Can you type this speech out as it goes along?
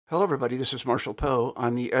Hello, everybody. This is Marshall Poe.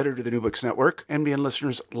 I'm the editor of the New Books Network. NBN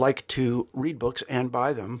listeners like to read books and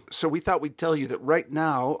buy them. So we thought we'd tell you that right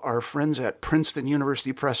now, our friends at Princeton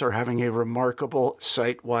University Press are having a remarkable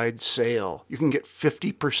site-wide sale. You can get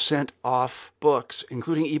 50% off books,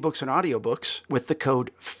 including ebooks and audiobooks, with the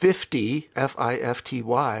code 50,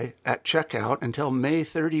 F-I-F-T-Y, at checkout until May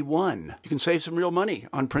 31. You can save some real money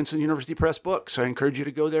on Princeton University Press books. I encourage you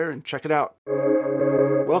to go there and check it out.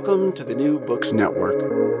 Welcome to the New Books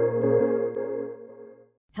Network.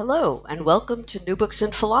 Hello, and welcome to New Books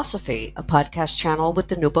in Philosophy, a podcast channel with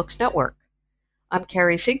the New Books Network. I'm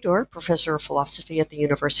Carrie Figdor, professor of philosophy at the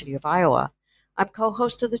University of Iowa. I'm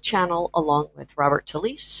co-host of the channel along with Robert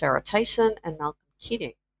Talisse, Sarah Tyson, and Malcolm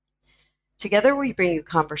Keating. Together, we bring you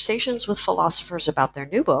conversations with philosophers about their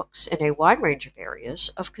new books in a wide range of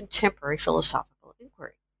areas of contemporary philosophical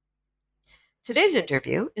inquiry. Today's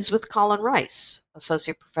interview is with Colin Rice,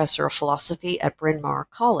 associate professor of philosophy at Bryn Mawr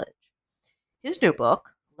College. His new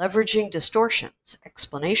book, Leveraging Distortions,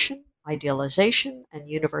 Explanation, Idealization, and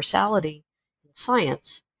Universality in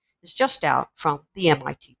Science, is just out from the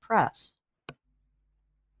MIT Press.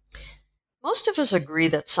 Most of us agree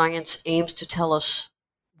that science aims to tell us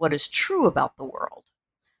what is true about the world.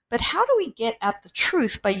 But how do we get at the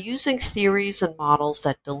truth by using theories and models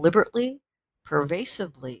that deliberately,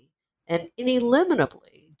 pervasively, and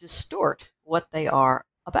inelimitably distort what they are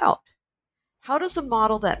about? How does a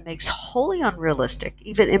model that makes wholly unrealistic,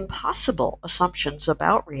 even impossible assumptions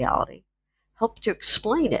about reality help to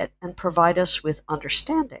explain it and provide us with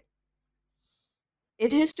understanding?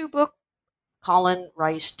 In his new book, Colin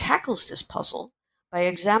Rice tackles this puzzle by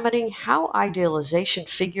examining how idealization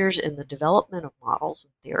figures in the development of models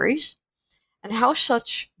and theories, and how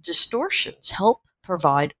such distortions help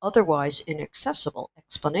provide otherwise inaccessible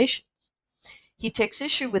explanations. He takes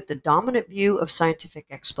issue with the dominant view of scientific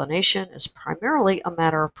explanation as primarily a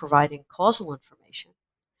matter of providing causal information,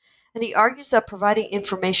 and he argues that providing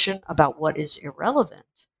information about what is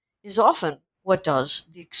irrelevant is often what does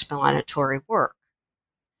the explanatory work.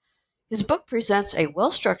 His book presents a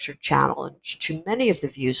well-structured challenge to many of the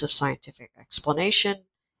views of scientific explanation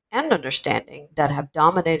and understanding that have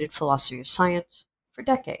dominated philosophy of science for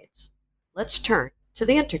decades. Let's turn to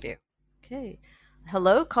the interview. Okay.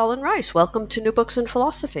 Hello, Colin Rice. Welcome to New Books in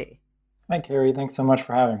Philosophy. Hi, Carrie. Thanks so much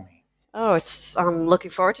for having me. I'm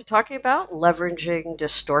looking forward to talking about leveraging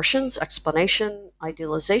distortions, explanation,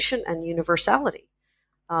 idealization, and universality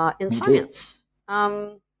in science.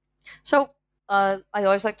 I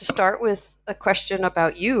always like to start with a question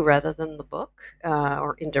about you rather than the book,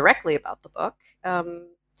 or indirectly about the book.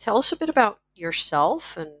 Tell us a bit about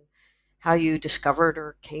yourself and how you discovered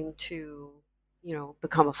or came to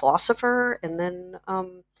become a philosopher, and then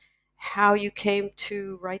how you came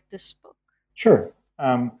to write this book. Sure.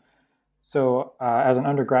 As an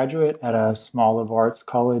undergraduate at a small liberal arts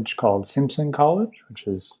college called Simpson College, which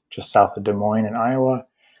is just south of Des Moines in Iowa,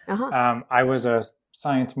 I was a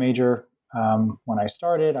science major. When I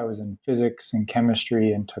started, I was in physics and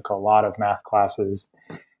chemistry and took a lot of math classes.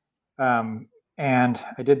 And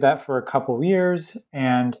I did that for a couple of years.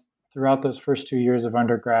 And throughout those first 2 years of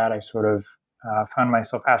undergrad, I sort of found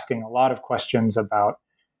myself asking a lot of questions about,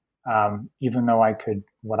 even though I could,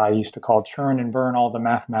 what I used to call churn and burn all the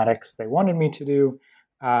mathematics they wanted me to do,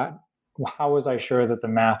 how was I sure that the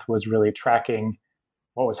math was really tracking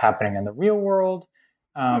what was happening in the real world?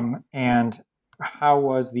 And how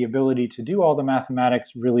was the ability to do all the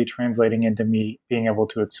mathematics really translating into me being able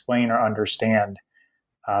to explain or understand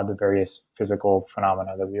the various physical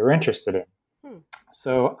phenomena that we were interested in?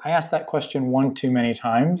 So I asked that question one too many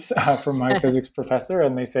times from my physics professor,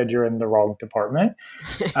 and they said, "You're in the wrong department."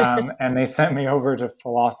 And they sent me over to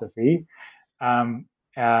philosophy. I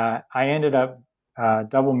ended up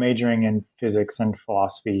double majoring in physics and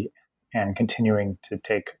philosophy and continuing to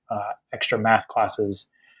take extra math classes.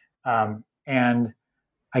 And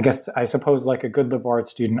I suppose like a good liberal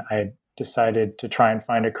arts student, I decided to try and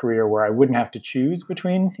find a career where I wouldn't have to choose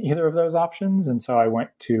between either of those options. And so I went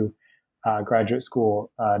to graduate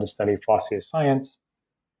school to study philosophy of science.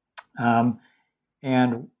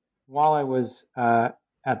 And while I was at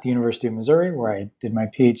the University of Missouri, where I did my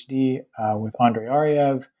PhD with Andrei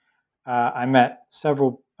Ariev, I met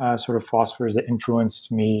several sort of philosophers that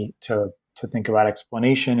influenced me to think about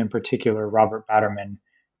explanation, in particular Robert Batterman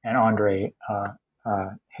and Andrei,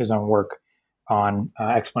 his own work on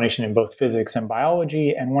explanation in both physics and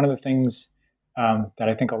biology. And one of the things that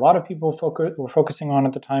I think a lot of people were focusing on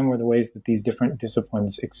at the time were the ways that these different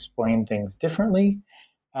disciplines explain things differently.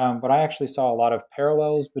 But I actually saw a lot of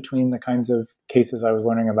parallels between the kinds of cases I was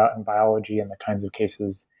learning about in biology and the kinds of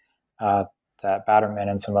cases that that Batterman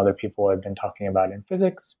and some other people had been talking about in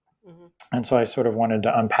physics. Mm-hmm. And so I sort of wanted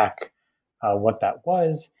to unpack what that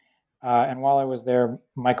was. And while I was there,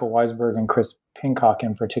 Michael Weisberg and Chris Pincock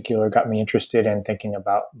in particular got me interested in thinking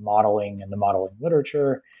about modeling and the modeling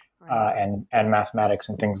literature, and mathematics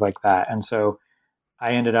and things like that. And so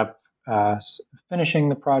I ended up finishing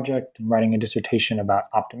the project and writing a dissertation about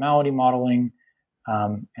optimality modeling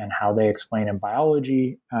and how they explain in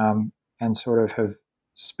biology, and sort of have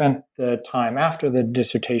spent the time after the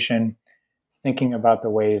dissertation thinking about the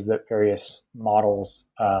ways that various models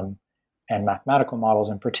and mathematical models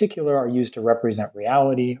in particular are used to represent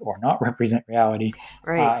reality or not represent reality,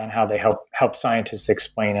 and how they help scientists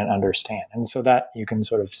explain and understand. And so that you can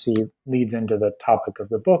sort of see leads into the topic of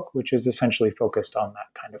the book, which is essentially focused on that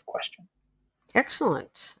kind of question.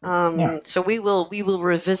 Excellent. So we will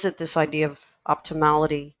revisit this idea of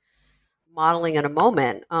optimality modeling in a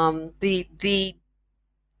moment. The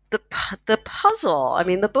puzzle. I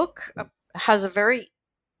mean, the book has a very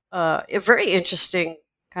interesting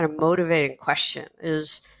kind of motivating question.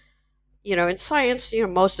 Is, in science,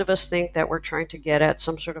 most of us think that we're trying to get at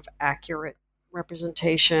some sort of accurate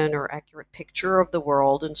representation or accurate picture of the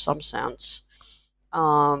world in some sense,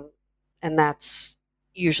 and that's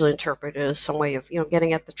usually interpreted as some way of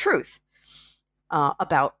getting at the truth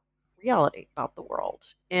about reality, about the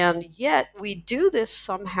world. And yet we do this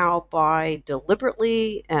somehow by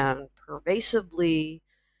deliberately and pervasively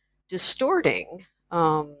distorting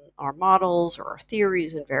our models or our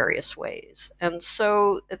theories in various ways. And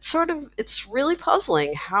so it's really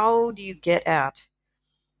puzzling. How do you get at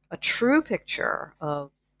a true picture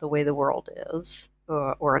of the way the world is,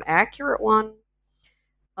 or an accurate one,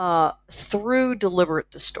 through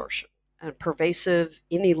deliberate distortion and pervasive,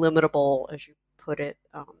 ineliminable, as you put it,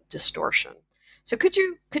 distortion? So could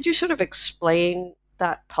you sort of explain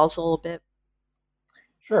that puzzle a bit?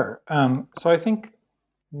 Sure. So I think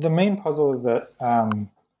the main puzzle is that,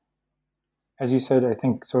 as you said, I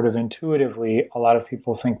think sort of intuitively, a lot of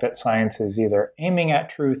people think that science is either aiming at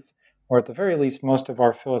truth, or at the very least, most of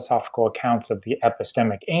our philosophical accounts of the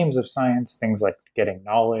epistemic aims of science, things like getting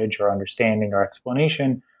knowledge or understanding or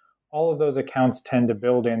explanation, all of those accounts tend to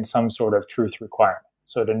build in some sort of truth requirement.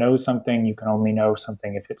 So to know something, you can only know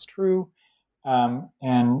something if it's true.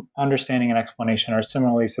 And understanding and explanation are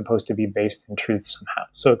similarly supposed to be based in truth somehow.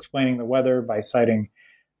 So explaining the weather by citing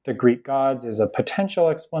the Greek gods is a potential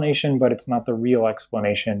explanation, but it's not the real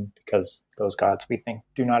explanation because those gods we think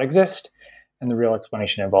do not exist. And the real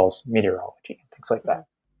explanation involves meteorology and things like that.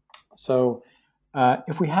 So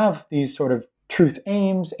if we have these sort of truth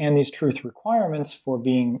aims and these truth requirements for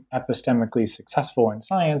being epistemically successful in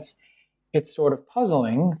science, it's sort of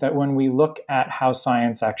puzzling that when we look at how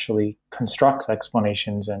science actually constructs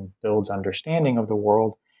explanations and builds understanding of the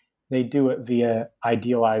world, they do it via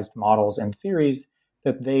idealized models and theories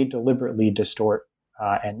that they deliberately distort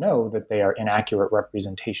and know that they are inaccurate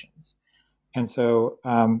representations. And so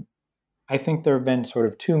I think there have been sort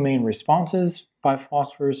of two main responses by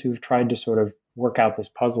philosophers who've tried to sort of work out this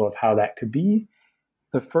puzzle of how that could be.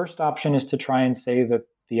 The first option is to try and say that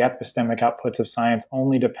the epistemic outputs of science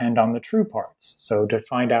only depend on the true parts. So to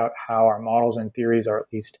find out how our models and theories are at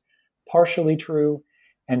least partially true,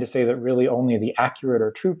 and to say that really only the accurate or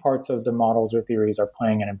true parts of the models or theories are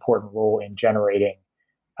playing an important role in generating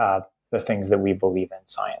the things that we believe in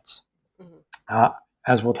science.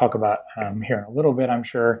 As we'll talk about here in a little bit, I'm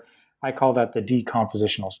sure, I call that the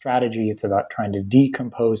decompositional strategy. It's about trying to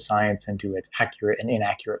decompose science into its accurate and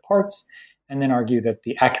inaccurate parts, and then argue that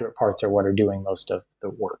the accurate parts are what are doing most of the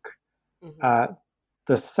work.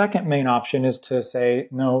 The second main option is to say,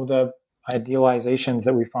 no, the idealizations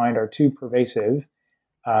that we find are too pervasive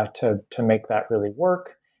to make that really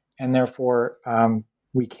work, and therefore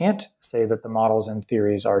we can't say that the models and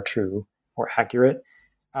theories are true or accurate.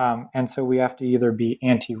 And so we have to either be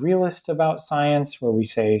anti-realist about science, where we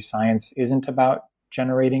say science isn't about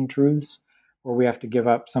generating truths, or we have to give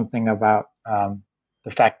up something about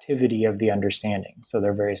the factivity of the understanding. So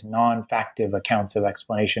there are various non-factive accounts of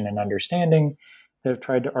explanation and understanding that have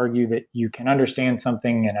tried to argue that you can understand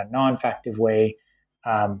something in a non-factive way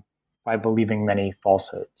by believing many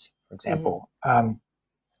falsehoods, for example.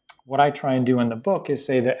 What I try and do in the book is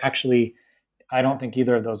say that actually I don't think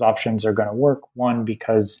either of those options are going to work. One,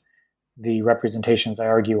 because the representations I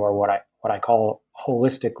argue are what I call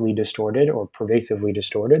holistically distorted or pervasively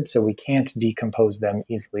distorted. So we can't decompose them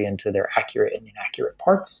easily into their accurate and inaccurate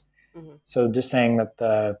parts. So just saying that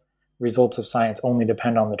the results of science only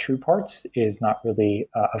depend on the true parts is not really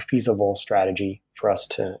a feasible strategy for us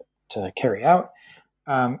to carry out.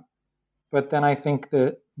 But then I think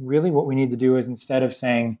that really what we need to do is, instead of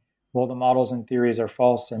saying well, the models and theories are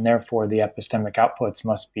false, and therefore the epistemic outputs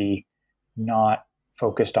must be not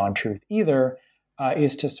focused on truth either,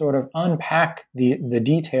 is to sort of unpack the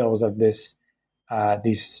details of this,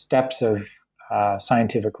 these steps of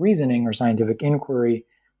scientific reasoning or scientific inquiry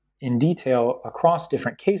in detail across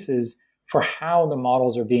different cases for how the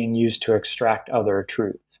models are being used to extract other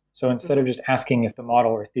truths. So instead of just asking if the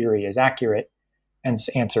model or theory is accurate and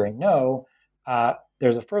answering no,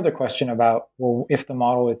 there's a further question about, well, if the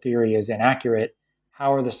model or theory is inaccurate,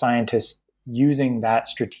 how are the scientists using that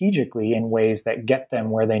strategically in ways that get them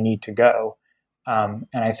where they need to go? And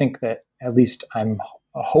I think that at least I'm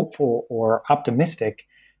hopeful or optimistic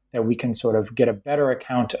that we can sort of get a better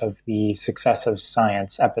account of the success of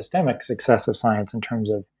science, epistemic success of science in terms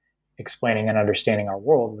of explaining and understanding our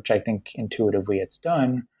world, which I think intuitively it's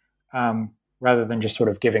done, rather than just sort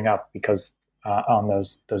of giving up because on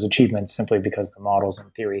those achievements simply because the models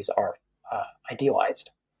and theories are idealized.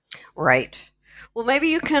 Right. Well, maybe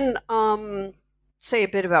you can say a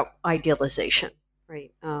bit about idealization,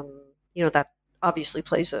 right? That obviously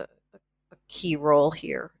plays a key role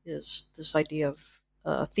here, is this idea of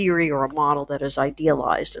a theory or a model that is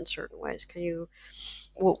idealized in certain ways.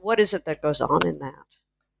 What is it that goes on in that?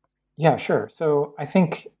 Yeah, sure. So I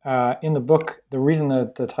think in the book, the reason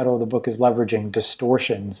that the title of the book is Leveraging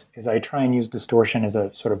Distortions is I try and use distortion as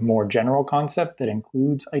a sort of more general concept that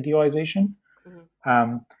includes idealization.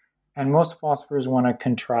 Mm-hmm. And most philosophers want to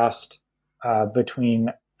contrast between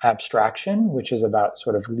abstraction, which is about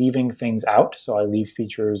sort of leaving things out. So I leave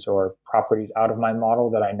features or properties out of my model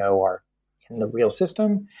that I know are in the real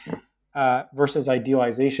system, versus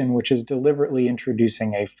idealization, which is deliberately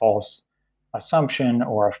introducing a false assumption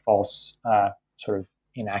or a false sort of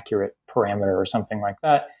inaccurate parameter or something like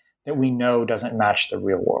that we know doesn't match the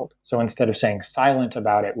real world. So instead of saying silent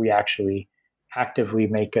about it, we actually actively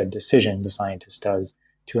make a decision, the scientist does,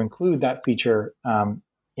 to include that feature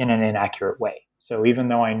in an inaccurate way. So even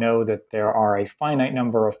though I know that there are a finite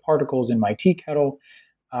number of particles in my tea kettle,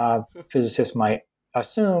 physicists might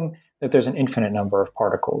assume that there's an infinite number of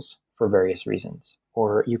particles for various reasons.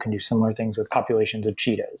 Or you can do similar things with populations of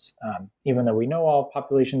cheetahs. Even though we know all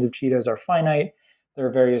populations of cheetahs are finite, there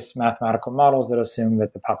are various mathematical models that assume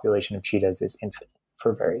that the population of cheetahs is infinite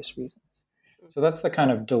for various reasons. So that's the kind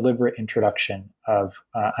of deliberate introduction of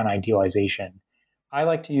an idealization. I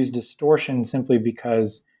like to use distortion simply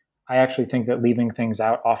because I actually think that leaving things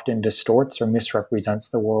out often distorts or misrepresents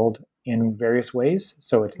the world in various ways.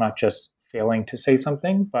 So it's not just failing to say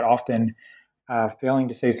something, but often failing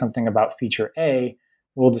to say something about feature A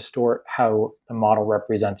will distort how the model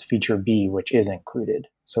represents feature B, which is included.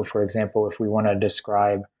 So for example, if we want to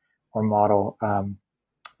describe or model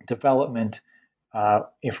development,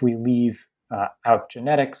 if we leave out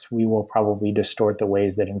genetics, we will probably distort the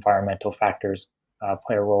ways that environmental factors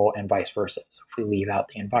play a role and vice versa. So if we leave out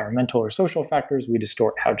the environmental or social factors, we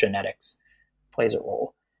distort how genetics plays a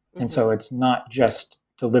role. Mm-hmm. And so it's not just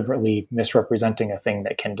deliberately misrepresenting a thing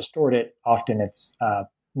that can distort it. Often it's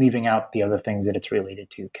leaving out the other things that it's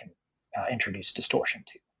related to can introduce distortion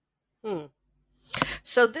to.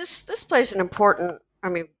 So this plays an important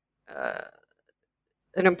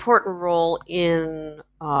role in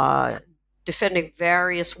defending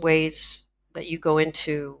various ways that you go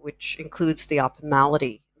into, which includes the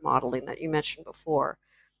optimality modeling that you mentioned before.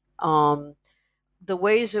 The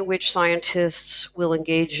ways in which scientists will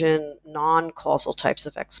engage in non-causal types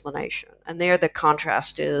of explanation. And there the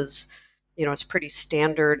contrast is, it's pretty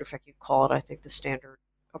standard. In fact, you call it, I think, the standard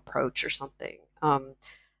approach or something.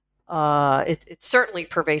 It's certainly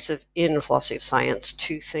pervasive in philosophy of science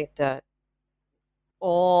to think that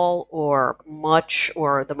all or much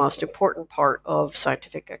or the most important part of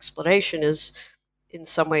scientific explanation is in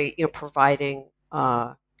some way, providing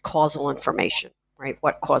causal information, right?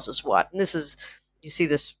 What causes what? And you see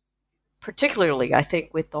this particularly, I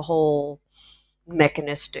think, with the whole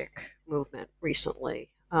mechanistic movement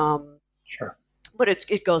recently. Sure. But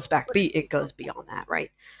it goes beyond that,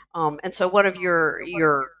 right? And so one of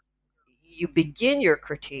you begin your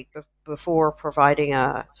critique before providing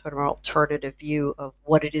a sort of an alternative view of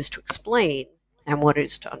what it is to explain and what it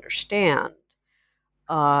is to understand.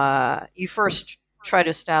 You first try to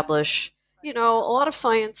establish, a lot of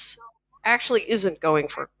science actually isn't going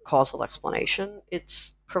for causal explanation.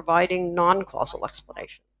 It's providing non-causal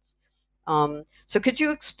explanations. So could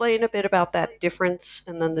you explain a bit about that difference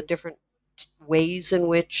and then the different ways in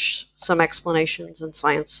which some explanations in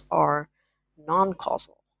science are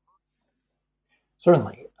non-causal?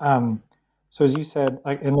 Certainly. So as you said,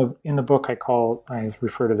 like in the book, I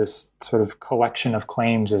refer to this sort of collection of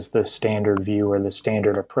claims as the standard view or the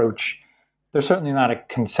standard approach. There's certainly not a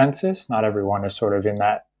consensus. Not everyone is sort of in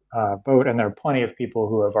that boat, and there are plenty of people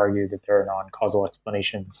who have argued that there are non-causal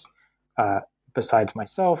explanations besides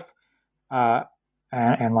myself,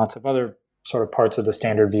 and lots of other sort of parts of the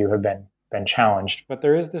standard view have been challenged. But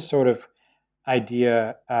there is this sort of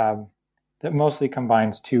idea that mostly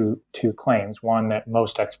combines two claims. One, that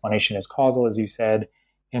most explanation is causal, as you said,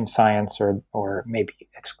 in science, or maybe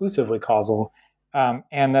exclusively causal,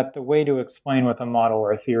 and that the way to explain with a model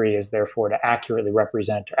or a theory is therefore to accurately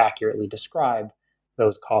represent or accurately describe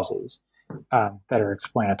those causes that are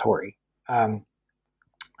explanatory.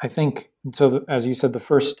 I think, so as you said, the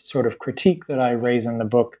first sort of critique that I raise in the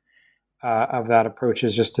book of that approach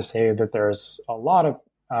is just to say that there's a lot of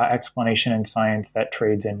explanation in science that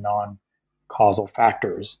trades in non-causal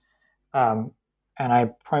factors. And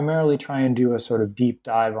I primarily try and do a sort of deep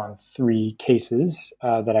dive on 3 cases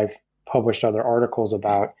that I've published other articles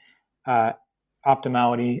about: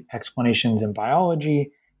 optimality explanations in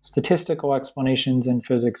biology, statistical explanations in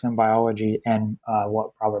physics and biology, and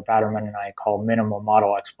what Robert Batterman and I call minimal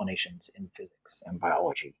model explanations in physics and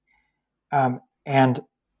biology.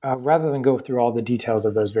 Rather than go through all the details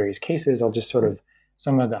of those various cases, I'll just sort of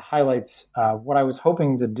some of the highlights. What I was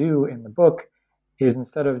hoping to do in the book is,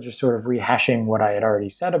 instead of just sort of rehashing what I had already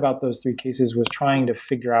said about those 3 cases, was trying to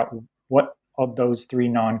figure out what of those 3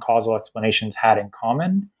 non-causal explanations had in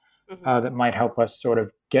common, that might help us sort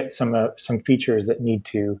of get some features that need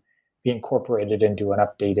to be incorporated into an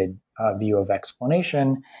updated view of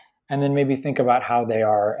explanation, and then maybe think about how they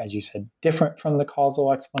are, as you said, different from the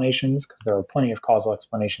causal explanations, because there are plenty of causal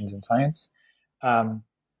explanations in science,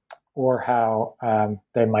 or how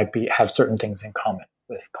they might have certain things in common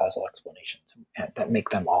with causal explanations and that make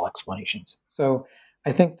them all explanations. So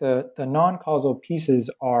I think the non-causal pieces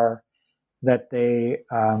are that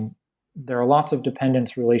there are lots of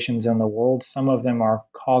dependence relations in the world. Some of them are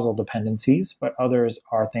causal dependencies, but others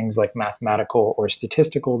are things like mathematical or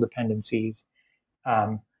statistical dependencies,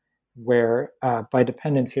 where by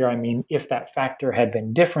dependence here, I mean, if that factor had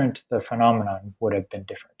been different, the phenomenon would have been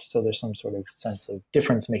different. So there's some sort of sense of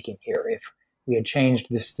difference making here. If we had changed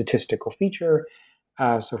this statistical feature,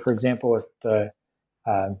 so for example, if the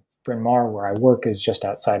Bryn Mawr, where I work, is just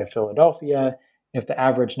outside of Philadelphia, if the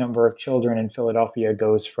average number of children in Philadelphia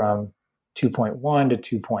goes from 2.1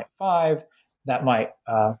 to 2.5, that might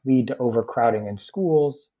lead to overcrowding in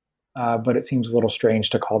schools, but it seems a little strange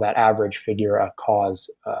to call that average figure a cause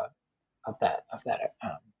of that,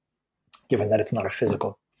 given that it's not a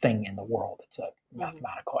physical thing in the world. It's a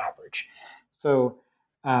mathematical average. So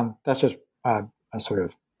that's just a sort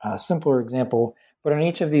of simpler example. But in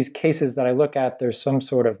each of these cases that I look at, there's some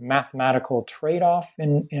sort of mathematical trade-off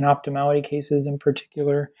in optimality cases in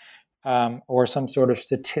particular, or some sort of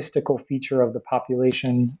statistical feature of the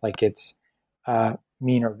population, like its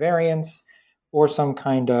mean or variance, or some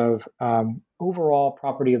kind of overall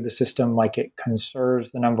property of the system, like it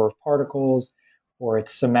conserves the number of particles, or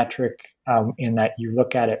it's symmetric in that you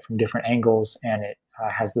look at it from different angles and it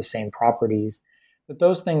has the same properties. But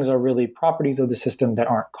those things are really properties of the system that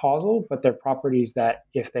aren't causal, but they're properties that,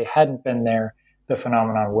 if they hadn't been there, the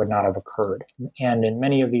phenomenon would not have occurred. And in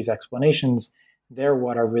many of these explanations, they're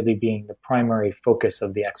what are really being the primary focus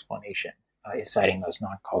of the explanation, is citing those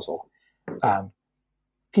non-causal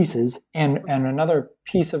pieces. And another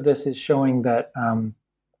piece of this is showing that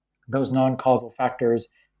those non-causal factors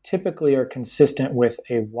typically are consistent with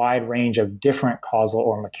a wide range of different causal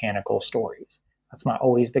or mechanical stories. That's not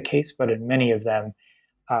always the case, but in many of them,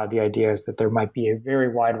 the idea is that there might be a very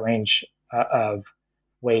wide range of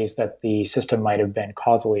ways that the system might have been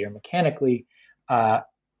causally or mechanically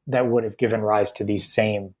that would have given rise to these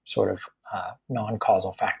same sort of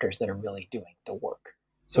non-causal factors that are really doing the work.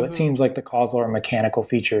 So it seems like the causal or mechanical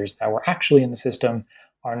features that were actually in the system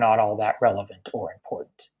are not all that relevant or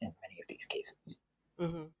important in many of these cases.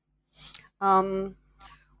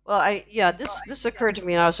 Well, this occurred to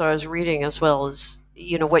me as I was reading, as well as,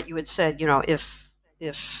 what you had said, if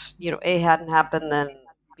A hadn't happened, then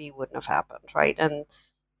B wouldn't have happened, right? And,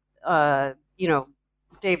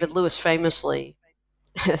 David Lewis famously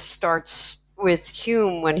starts with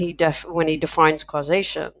Hume when he defines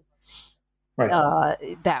causation, right,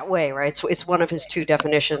 that way, right? So it's one of his 2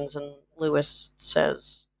 definitions, and Lewis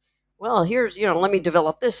says, well, here's, let me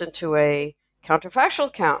develop this into a counterfactual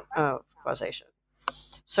account of causation.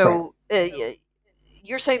 So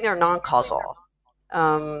you're saying they're non-causal.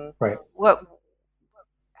 Right. What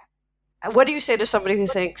do you say to somebody who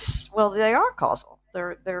thinks, well, they are causal?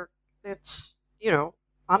 It's,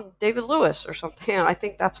 I'm David Lewis or something. I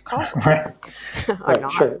think that's causal. Right. I'm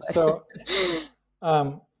not. Sure. So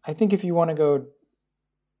I think if you want to go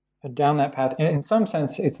down that path, in some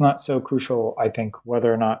sense, it's not so crucial, I think,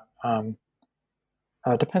 whether or not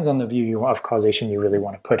depends on the view of causation you really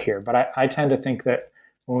want to put here. But I tend to think that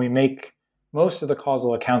when we make most of the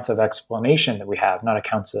causal accounts of explanation that we have, not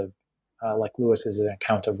accounts of, like Lewis's an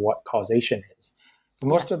account of what causation is,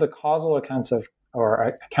 most of the causal accounts of,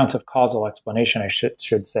 or accounts of causal explanation, I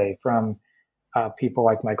should say, from people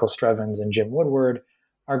like Michael Strevens and Jim Woodward,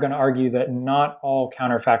 are going to argue that not all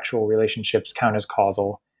counterfactual relationships count as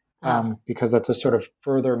causal, because that's a sort of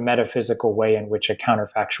further metaphysical way in which a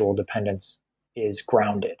counterfactual dependence is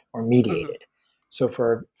grounded or mediated. So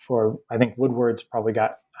for I think Woodward's probably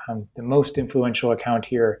got the most influential account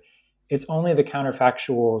here. It's only the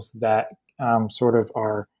counterfactuals that sort of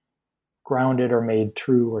are grounded or made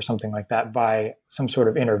true or something like that by some sort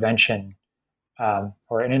of intervention,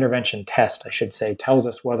 or an intervention test, I should say, tells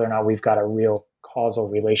us whether or not we've got a real causal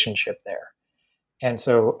relationship there. And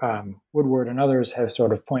so Woodward and others have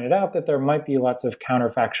sort of pointed out that there might be lots of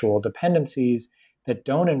counterfactual dependencies that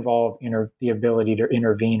don't involve the ability to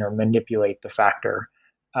intervene or manipulate the factor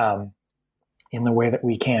in the way that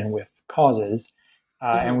we can with causes.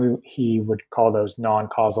 And he would call those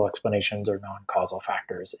non-causal explanations or non-causal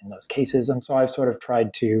factors in those cases. And so I've sort of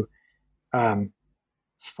tried to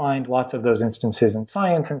find lots of those instances in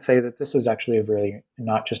science and say that this is actually a really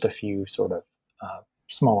not just a few sort of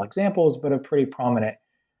small examples, but a pretty prominent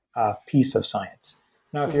piece of science.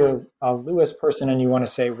 Now, if you're a Lewis person and you want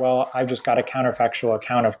to say, well, I've just got a counterfactual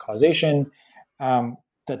account of causation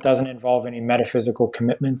that doesn't involve any metaphysical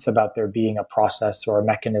commitments about there being a process or a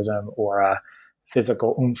mechanism or a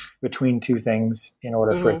physical oomph between two things in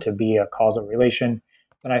order for it to be a causal relation,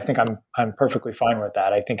 then I think I'm perfectly fine with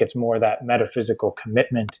that. I think it's more that metaphysical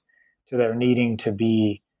commitment to there needing to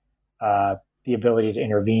be the ability to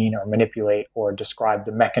intervene or manipulate or describe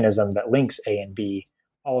the mechanism that links A and B.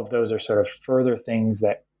 All of those are sort of further things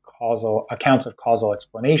that accounts of causal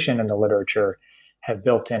explanation in the literature have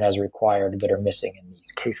built in as required that are missing in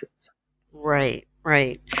these cases. Right.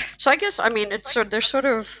 So I guess, I mean, there's sort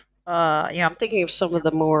of, I'm thinking of some of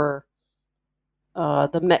the more,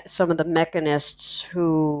 some of the mechanists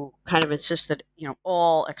who kind of insist that,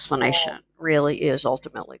 all explanation really is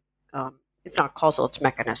ultimately, if not causal, it's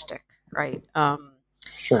mechanistic, right?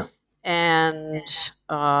 Sure. And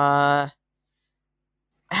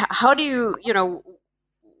how do you,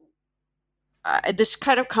 this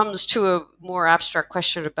kind of comes to a more abstract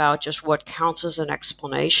question about just what counts as an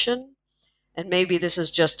explanation. And maybe this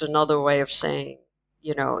is just another way of saying,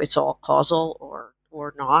 it's all causal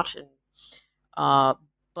or not. And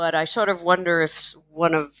but I sort of wonder if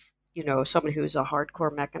one of, somebody who's a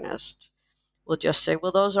hardcore mechanist will just say,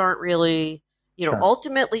 well, those aren't really, Sure.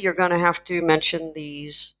 Ultimately you're going to have to mention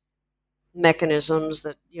these mechanisms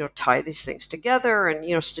that, tie these things together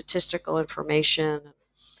and, statistical information, and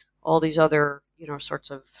all these other, sorts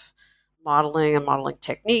of modeling and modeling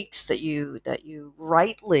techniques that you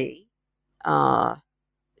rightly,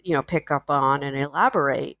 pick up on and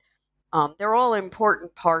elaborate. They're all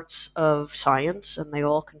important parts of science and they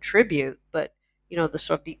all contribute, but, the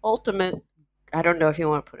sort of the ultimate, I don't know if you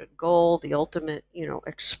want to put a goal, the ultimate,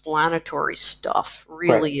 explanatory stuff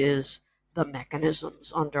really is the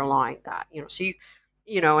mechanisms underlying that, so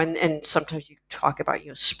and sometimes you talk about,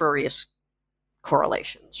 spurious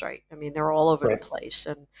correlations, right? I mean, they're all over the place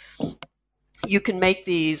and you can make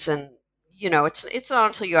these and, it's not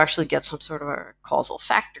until you actually get some sort of a causal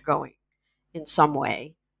factor going in some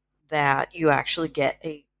way that you actually get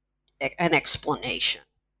an explanation,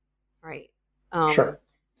 right? Sure.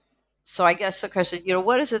 So I guess the question,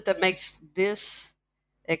 what is it that makes this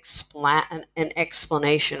an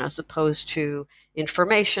explanation as opposed to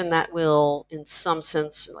information that will, in some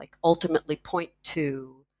sense, like ultimately point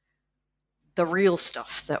to the real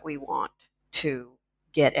stuff that we want to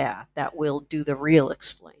get at, that will do the real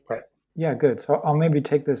explaining? Right. Yeah, good. So I'll maybe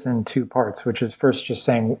take this in two parts, which is first just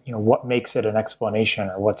saying, what makes it an explanation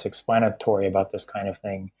or what's explanatory about this kind of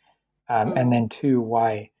thing. And then two,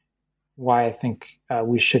 why I think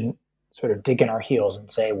we shouldn't sort of dig in our heels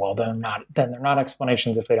and say, well, they're not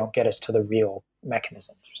explanations if they don't get us to the real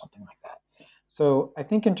mechanisms or something like that. So I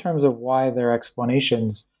think in terms of why they're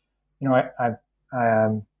explanations, in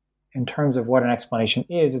terms of what an explanation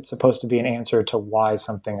is, it's supposed to be an answer to why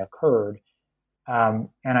something occurred. And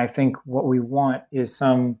I think what we want is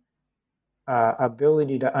some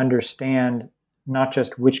ability to understand not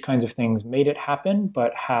just which kinds of things made it happen,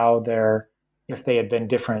 but how if they had been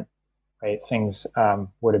different, right, things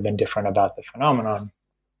would have been different about the phenomenon.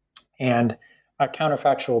 And a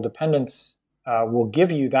counterfactual dependence will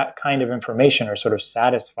give you that kind of information or sort of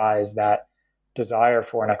satisfies that desire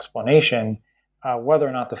for an explanation, whether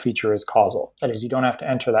or not the feature is causal. That is, you don't have to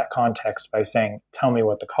enter that context by saying, tell me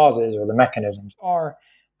what the cause is or the mechanisms are.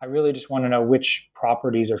 I really just want to know which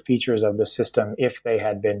properties or features of the system, if they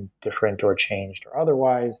had been different or changed or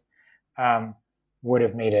otherwise, would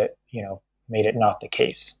have made it, made it not the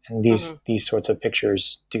case. And these sorts of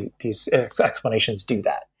pictures these explanations do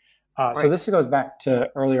that. Right. So this goes back to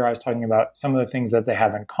earlier I was talking about some of the things that they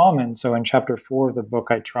have in common. So in chapter 4 of the book,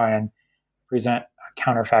 I try and present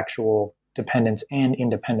counterfactual dependence and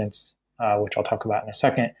independence, which I'll talk about in a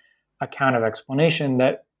second, account of explanation.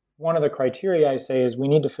 That one of the criteria I say is we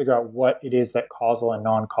need to figure out what it is that causal and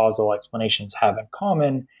non-causal explanations have in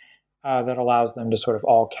common that allows them to sort of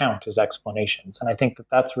all count as explanations. And I think that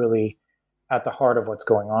that's really at the heart of what's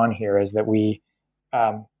going on here, is that we,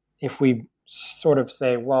 if we sort of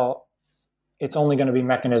say, well, it's only going to be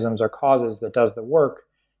mechanisms or causes that does the work,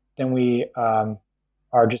 then we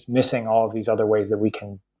are just missing all of these other ways that we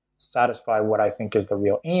can satisfy what I think is the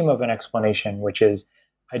real aim of an explanation, which is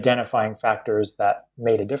identifying factors that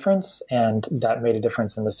made a difference, and that made a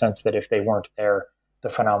difference in the sense that if they weren't there, the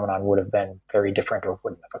phenomenon would have been very different or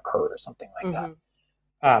wouldn't have occurred or something like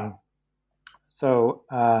that. So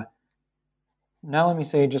now let me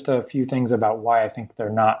say just a few things about why I think they're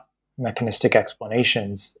not mechanistic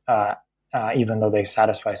explanations, even though they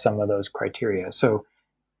satisfy some of those criteria. So,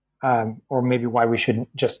 or maybe why we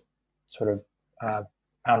shouldn't just sort of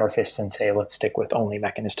pound our fists and say, let's stick with only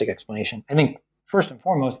mechanistic explanation. I think first and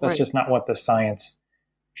foremost, that's just not what the science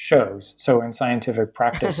shows. So in scientific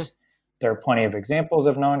practice, there are plenty of examples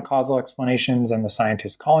of non-causal explanations and the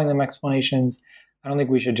scientists calling them explanations. I don't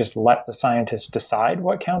think we should just let the scientists decide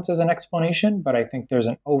what counts as an explanation, but I think there's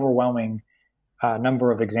an overwhelming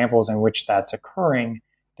number of examples in which that's occurring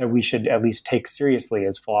that we should at least take seriously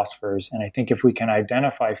as philosophers. And I think if we can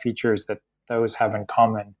identify features that those have in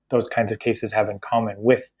common, those kinds of cases have in common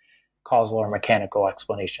with causal or mechanical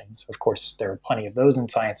explanations, of course, there are plenty of those in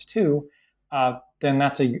science too, then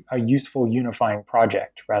that's a useful unifying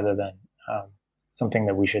project rather than something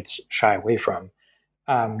that we should shy away from.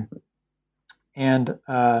 And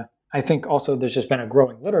I think also there's just been a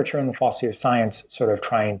growing literature in the philosophy of science sort of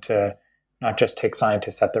trying to not just take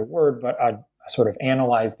scientists at their word, but sort of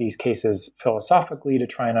analyze these cases philosophically to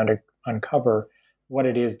try and uncover what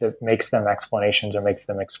it is that makes them explanations or makes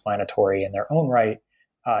them explanatory in their own right,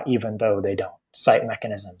 even though they don't cite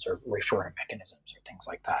mechanisms or refer to mechanisms or things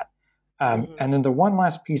like that. And then the one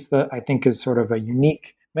last piece that I think is sort of a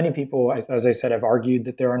unique, many people, as I said, have argued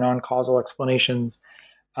that there are non-causal explanations.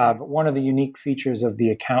 But one of the unique features of the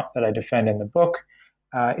account that I defend in the book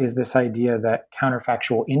is this idea that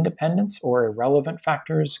counterfactual independence or irrelevant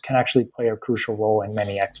factors can actually play a crucial role in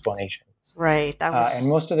many explanations. Right. And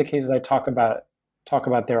most of the cases I talk about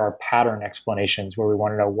there are pattern explanations where we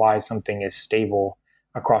want to know why something is stable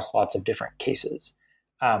across lots of different cases.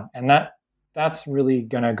 And that's really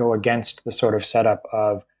going to go against the sort of setup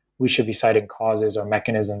of we should be citing causes or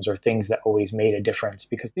mechanisms or things that always made a difference,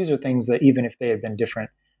 because these are things that even if they had been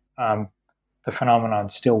different, the phenomenon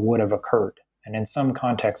still would have occurred. And in some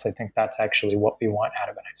contexts, I think that's actually what we want out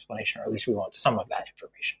of an explanation, or at least we want some of that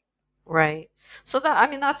information. Right. So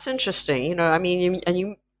that's interesting.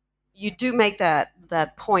 You do make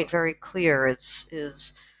that point very clear.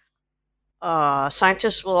 Scientists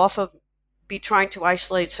will often be trying to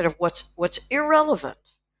isolate sort of what's irrelevant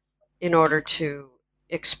in order to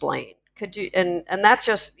explain. Could you and that's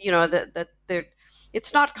just that there,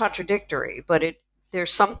 it's not contradictory, but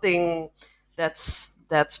there's something that's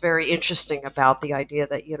very interesting about the idea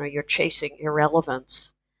that you're chasing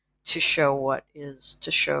irrelevance to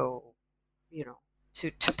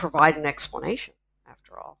provide an explanation.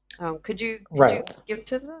 After all, could you give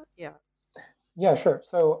to that? Yeah, sure.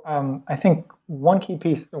 So I think one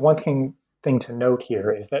thing to note here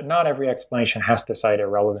is that not every explanation has to cite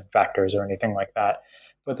irrelevant factors or anything like that,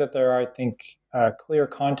 but that there are, I think, clear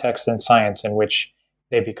contexts in science in which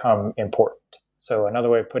they become important. So another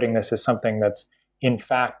way of putting this is something that's, in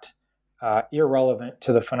fact, irrelevant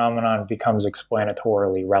to the phenomenon becomes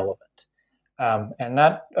explanatorily relevant. And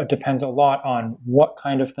that depends a lot on what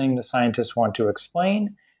kind of thing the scientists want to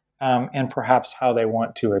explain, and perhaps how they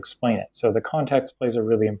want to explain it. So the context plays a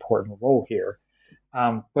really important role here.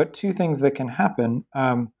 But two things that can happen.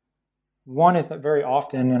 One is that very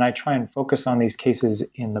often, and I try and focus on these cases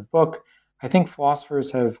in the book, I think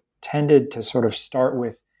philosophers have tended to sort of start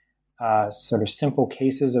with sort of simple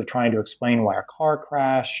cases of trying to explain why a car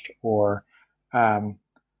crashed, or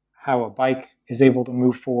how a bike is able to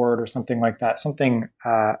move forward, or something like that. Something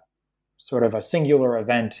sort of a singular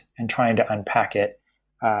event, and trying to unpack it,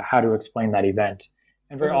 how to explain that event.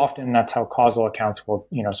 And very often that's how causal accounts will,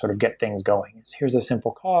 sort of get things going. Here's a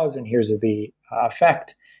simple cause and here's the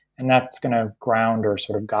effect. And that's going to ground or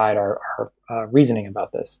sort of guide our reasoning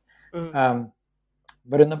about this.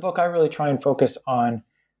 But in the book, I really try and focus on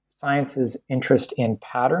science's interest in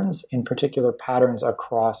patterns, in particular patterns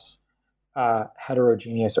across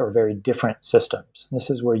heterogeneous or very different systems. This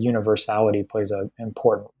is where universality plays an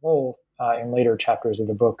important role in later chapters of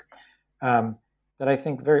the book. That I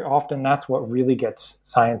think very often that's what really gets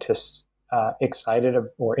scientists excited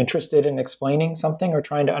or interested in explaining something or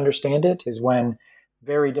trying to understand it, is when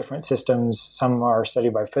very different systems, some are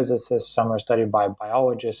studied by physicists, some are studied by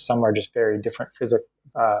biologists, some are just very different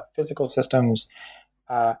physical systems,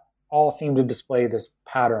 all seem to display this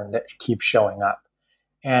pattern that keeps showing up.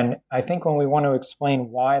 And I think when we want to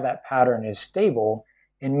explain why that pattern is stable,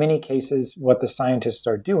 in many cases, what the scientists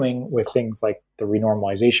are doing with things like the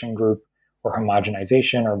renormalization group or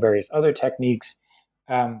homogenization or various other techniques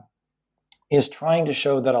is trying to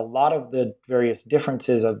show that a lot of the various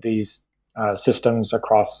differences of these systems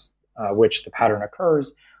across which the pattern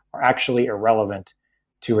occurs are actually irrelevant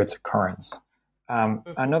to its occurrence.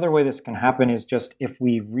 Another way this can happen is just if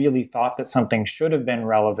we really thought that something should have been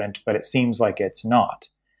relevant, but it seems like it's not.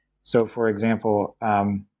 So, for example,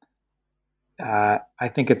 I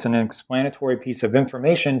think it's an explanatory piece of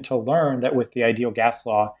information to learn that with the ideal gas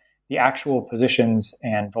law, the actual positions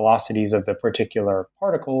and velocities of the particular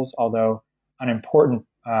particles, although an important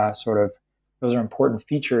those are important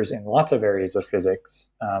features in lots of areas of physics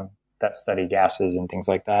that study gases and things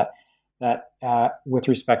like that, with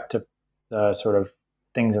respect to the sort of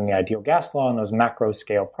things in the ideal gas law and those macro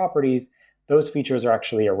scale properties, those features are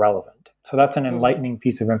actually irrelevant. So that's an enlightening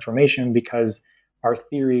piece of information, because our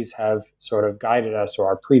theories have sort of guided us, or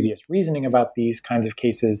our previous reasoning about these kinds of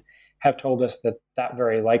cases have told us that that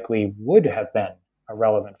very likely would have been a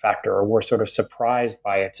relevant factor, or we're sort of surprised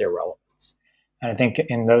by its irrelevance. And I think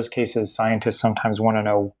in those cases, scientists sometimes want to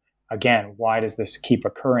know, again, why does this keep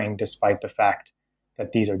occurring despite the fact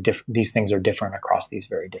that these things are different across these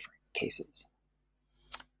very different cases?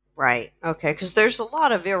 Right. Okay. Because there's a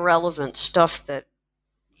lot of irrelevant stuff that,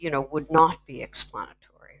 would not be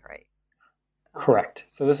explanatory, right? Correct.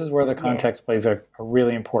 So this is where the context plays a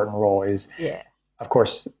really important role. Of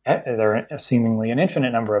course, there are seemingly an infinite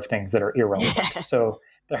number of things that are irrelevant. So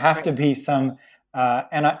there have to be some,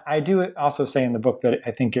 and I do also say in the book that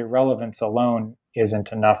I think irrelevance alone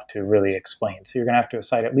isn't enough to really explain. So you're going to have to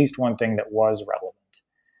cite at least one thing that was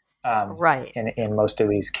relevant, right? In most of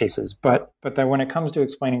these cases. But then when it comes to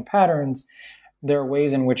explaining patterns, there are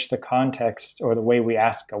ways in which the context or the way we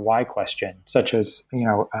ask a why question, such as,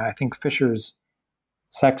 I think Fisher's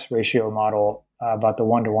sex ratio model about the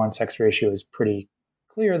 1-to-1 sex ratio is pretty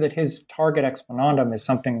clear that his target exponendum is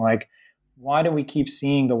something like, why do we keep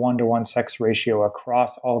seeing the 1-to-1 sex ratio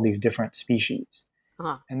across all these different species?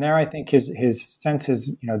 And there I think his sense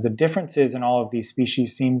is, the differences in all of these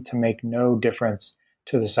species seem to make no difference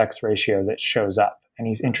to the sex ratio that shows up. And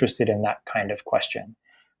he's interested in that kind of question.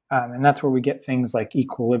 And that's where we get things like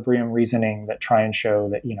equilibrium reasoning that try and show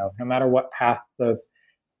that, no matter what path the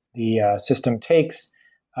system takes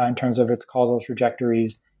in terms of its causal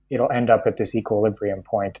trajectories, it'll end up at this equilibrium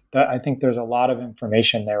point. I think there's a lot of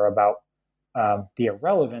information there about the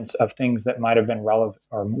irrelevance of things that might have been relevant,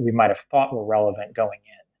 or we might have thought were relevant going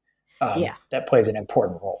in. That plays an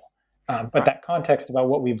important role. But that context about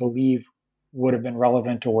what we believe would have been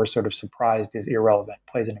relevant or we're sort of surprised is irrelevant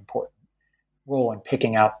plays an important role in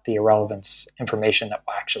picking out the irrelevance information that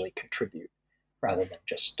will actually contribute rather than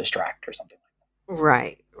just distract or something like that.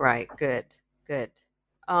 Right. Good.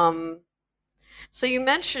 So you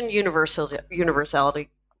mentioned universality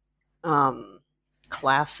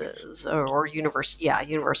classes or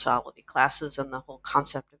universality classes and the whole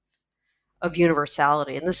concept of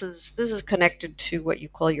universality. And this is connected to what you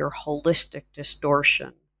call your holistic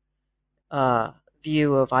distortion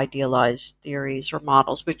view of idealized theories or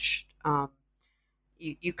models, which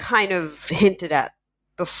you kind of hinted at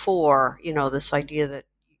before, this idea that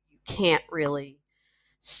you can't really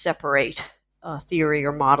separate a theory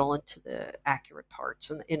or model into the accurate parts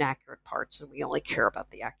and the inaccurate parts, and we only care about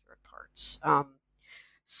the accurate parts.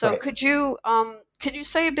 So could you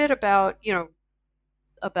say a bit about,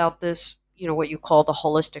 about this, what you call the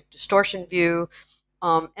holistic distortion view,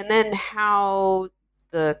 and then how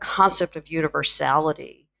the concept of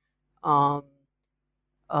universality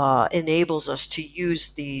enables us to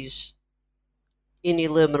use these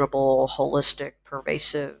ineliminable, holistic,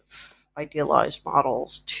 pervasive, idealized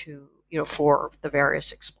models to, for the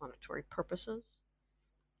various explanatory purposes?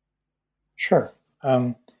 Sure.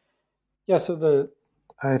 So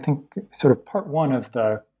I think sort of part one of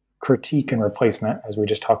the critique and replacement, as we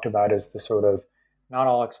just talked about, is the sort of not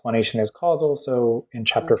all explanation is causal. So in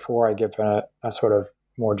chapter 4, I give a sort of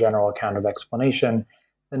more general account of explanation.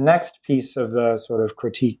 The next piece of the sort of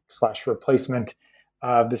critique / replacement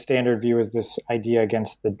the standard view is this idea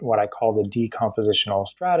against what I call the decompositional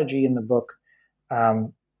strategy in the book,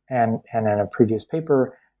 and in a previous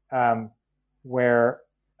paper, where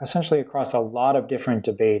essentially across a lot of different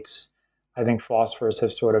debates, I think philosophers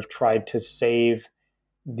have sort of tried to save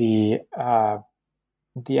the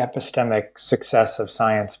epistemic success of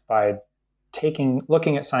science by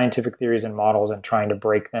looking at scientific theories and models and trying to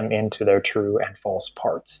break them into their true and false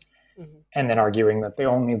parts, and then arguing that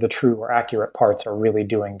only the true or accurate parts are really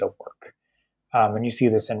doing the work. And you see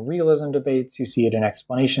this in realism debates, you see it in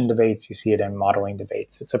explanation debates, you see it in modeling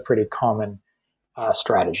debates. It's a pretty common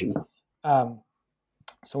strategy.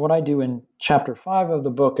 So what I do in chapter 5 of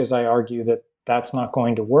the book is I argue that that's not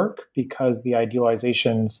going to work because the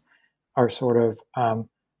idealizations are sort of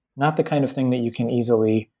not the kind of thing that you can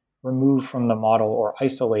easily remove from the model or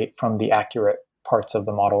isolate from the accurate parts of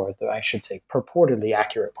the model, or I should say purportedly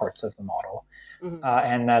accurate parts of the model.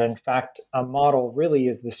 And that in fact, a model really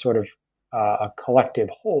is this sort of a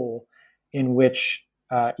collective whole in which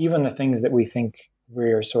even the things that we think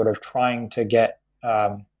we're sort of trying to get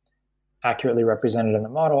accurately represented in the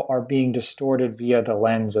model are being distorted via the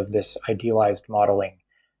lens of this idealized modeling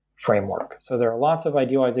framework. So there are lots of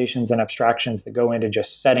idealizations and abstractions that go into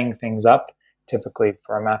just setting things up, typically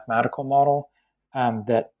for a mathematical model,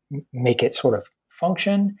 that make it sort of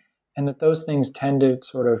function, and that those things tend to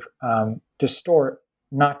sort of distort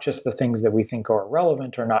not just the things that we think are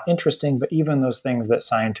irrelevant or not interesting, but even those things that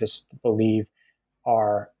scientists believe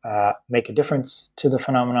are make a difference to the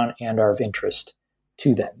phenomenon and are of interest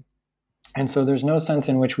to them. And so there's no sense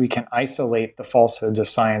in which we can isolate the falsehoods of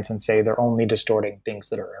science and say they're only distorting things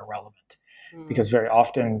that are irrelevant. Because very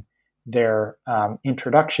often their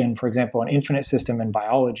introduction, for example, an infinite system in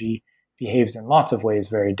biology behaves in lots of ways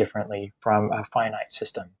very differently from a finite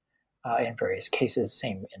system in various cases,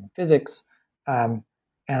 same in physics. So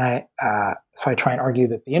I try and argue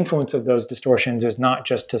that the influence of those distortions is not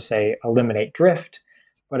just to say eliminate drift,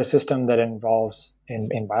 but a system that involves,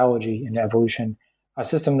 in biology, in evolution, a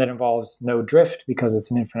system that involves no drift because it's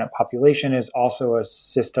an infinite population is also a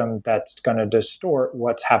system that's going to distort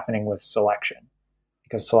what's happening with selection,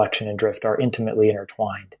 because selection and drift are intimately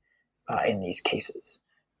intertwined in these cases,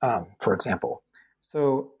 for example.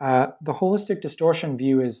 So the holistic distortion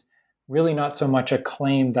view is really not so much a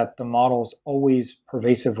claim that the models always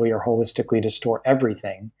pervasively or holistically distort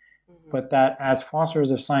everything, but that as philosophers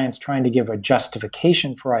of science trying to give a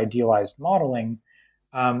justification for idealized modeling,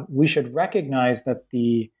 we should recognize that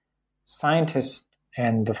the scientists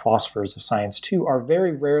and the philosophers of science too are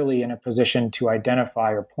very rarely in a position to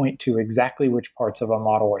identify or point to exactly which parts of a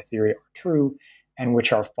model or theory are true and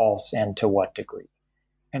which are false and to what degree.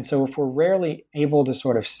 And so if we're rarely able to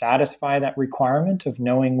sort of satisfy that requirement of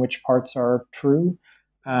knowing which parts are true,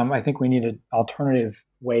 I think we need an alternative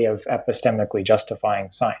way of epistemically justifying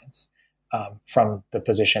science from the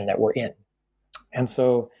position that we're in. And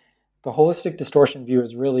so the holistic distortion view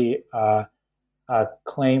is really a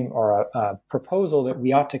claim or a proposal that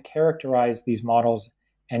we ought to characterize these models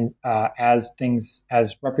and as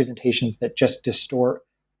representations that just distort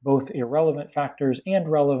both irrelevant factors and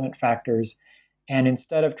relevant factors. And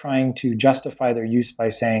instead of trying to justify their use by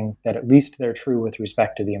saying that at least they're true with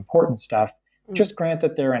respect to the important stuff, just grant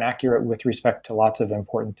that they're inaccurate with respect to lots of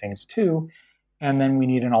important things too. And then we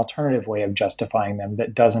need an alternative way of justifying them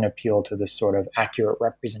that doesn't appeal to this sort of accurate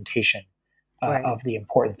representation of the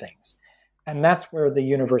important things. And that's where the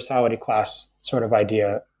universality class sort of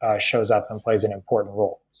idea shows up and plays an important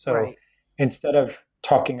role. So instead of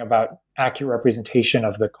talking about accurate representation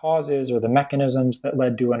of the causes or the mechanisms that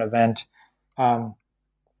led to an event,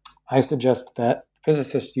 I suggest that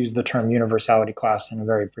physicists use the term universality class in a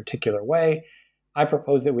very particular way. I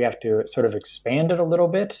propose that we have to sort of expand it a little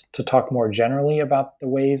bit to talk more generally about the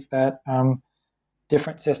ways that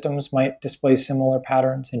different systems might display similar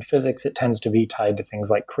patterns. In physics, it tends to be tied to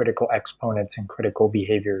things like critical exponents and critical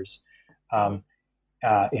behaviors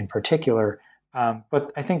in particular.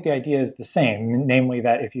 But I think the idea is the same, namely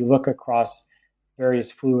that if you look across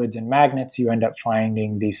various fluids and magnets, you end up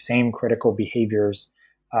finding these same critical behaviors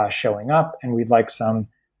showing up, and we'd like some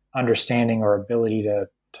understanding or ability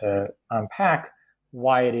to unpack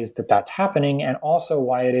why it is that that's happening, and also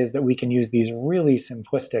why it is that we can use these really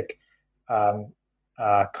simplistic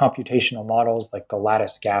computational models like the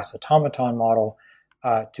lattice gas automaton model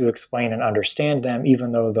to explain and understand them,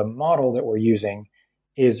 even though the model that we're using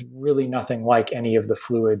is really nothing like any of the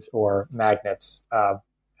fluids or magnets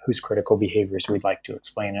whose critical behaviors we'd like to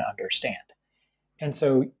explain and understand. And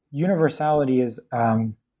so universality is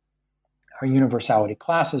our universality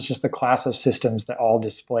class is just the class of systems that all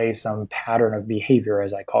display some pattern of behavior,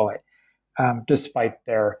 as I call it, despite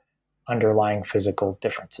their underlying physical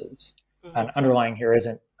differences. Mm-hmm. And underlying here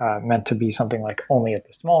isn't meant to be something like only at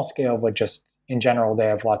the small scale, but just in general, they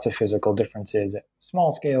have lots of physical differences at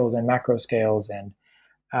small scales and macro scales. And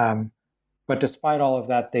but despite all of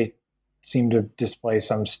that, they seem to display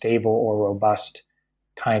some stable or robust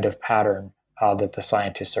kind of pattern that the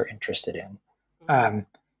scientists are interested in.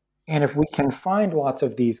 And if we can find lots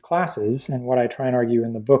of these classes, and what I try and argue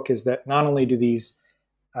in the book is that not only do these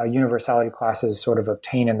universality classes sort of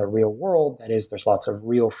obtain in the real world, that is, there's lots of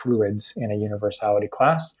real fluids in a universality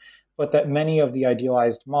class, but that many of the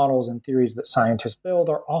idealized models and theories that scientists build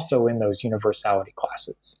are also in those universality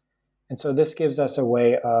classes. And so this gives us a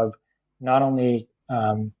way of not only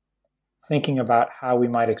thinking about how we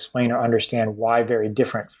might explain or understand why very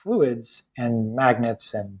different fluids and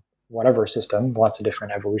magnets and whatever system, lots of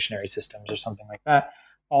different evolutionary systems or something like that,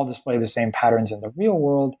 all display the same patterns in the real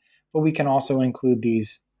world, but we can also include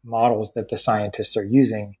these models that the scientists are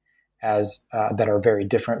using as that are very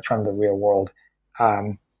different from the real world,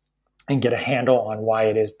 and get a handle on why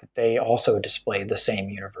it is that they also display the same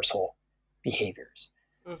universal behaviors.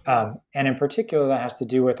 Mm-hmm. And in particular, that has to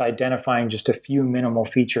do with identifying just a few minimal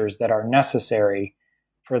features that are necessary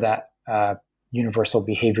for that universal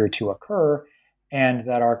behavior to occur, and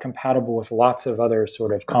that are compatible with lots of other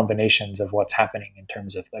sort of combinations of what's happening in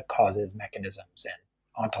terms of the causes, mechanisms, and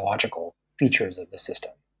ontological features of the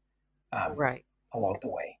system Right. along the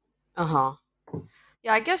way. Uh-huh.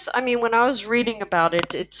 Yeah, I guess, I mean, when I was reading about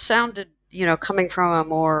it, it sounded, coming from a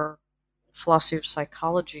more philosophy of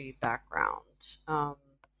psychology background.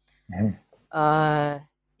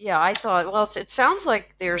 Yeah, I thought, well, it sounds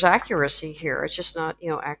like there's accuracy here. It's just not,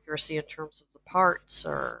 accuracy in terms of the parts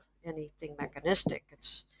or anything mechanistic.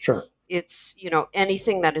 It's Sure. It's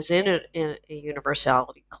anything that is in a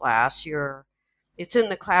universality class. It's in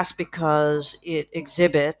the class because it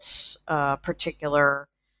exhibits a particular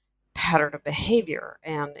pattern of behavior,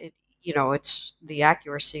 and it's the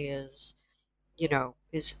accuracy is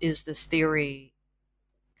is this theory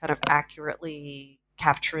kind of accurately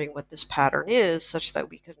capturing what this pattern is, such that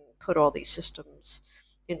we can put all these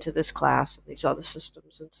systems into this class and these other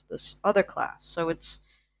systems into this other class. So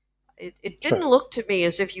it didn't look to me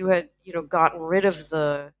as if you had gotten rid of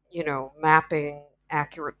the mapping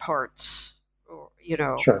accurate parts, or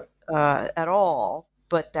at all,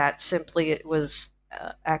 but that simply it was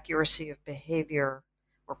accuracy of behavior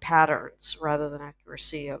or patterns rather than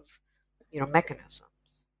accuracy of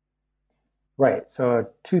mechanisms. Right. So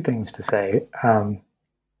two things to say.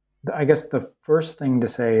 I guess the first thing to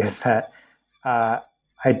say is that I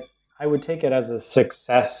would take it as a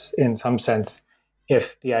success in some sense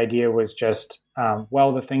if the idea was just,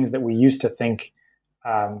 the things that we used to think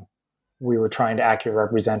we were trying to accurately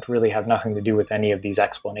represent really have nothing to do with any of these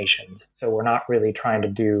explanations. So we're not really trying to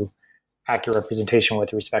do accurate representation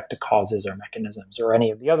with respect to causes or mechanisms or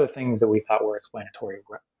any of the other things that we thought were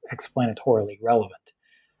explanatorily relevant.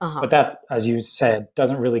 Uh-huh. But that, as you said,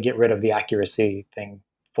 doesn't really get rid of the accuracy thing,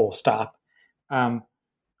 full stop.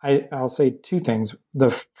 I'll say two things.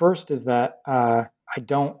 The first is that I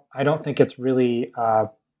don't think it's really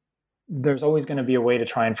there's always going to be a way to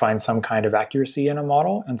try and find some kind of accuracy in a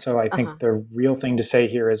model. And so I think the real thing to say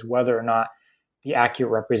here is whether or not the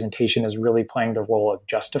accurate representation is really playing the role of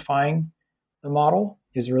justifying the model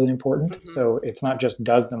is really important. Mm-hmm. So it's not just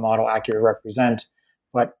does the model accurately represent,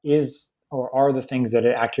 but is or are the things that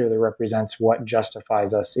it accurately represents what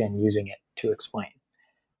justifies us in using it to explain.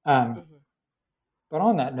 But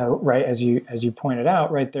on that note, right, as you pointed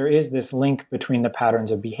out, right, there is this link between the patterns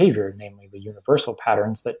of behavior, namely the universal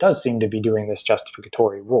patterns, that does seem to be doing this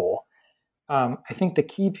justificatory role. I think the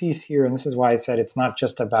key piece here, and this is why I said it's not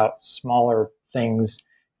just about smaller things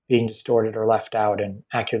being distorted or left out and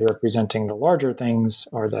accurately representing the larger things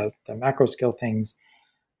or the macro scale things,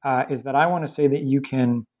 is that I want to say that you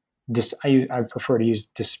can, I prefer to use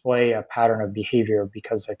display a pattern of behavior,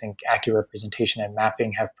 because I think accurate representation and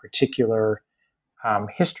mapping have particular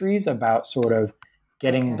histories about sort of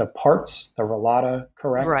getting the parts, the relata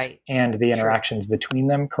correct, right, and the interactions between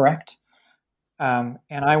them correct. And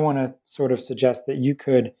I want to sort of suggest that you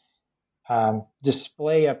could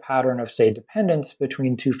display a pattern of, say, dependence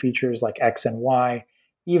between two features like X and Y,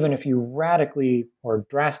 even if you radically or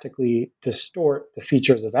drastically distort the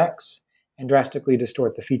features of X and drastically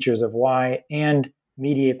distort the features of Y and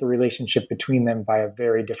mediate the relationship between them by a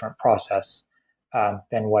very different process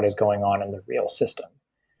than what is going on in the real system.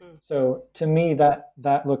 So to me,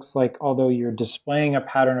 that looks like, although you're displaying a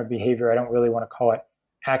pattern of behavior, I don't really want to call it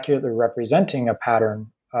accurately representing a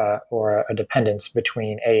pattern or a dependence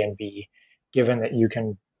between A and B, given that you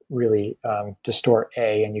can really distort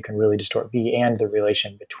A and you can really distort B and the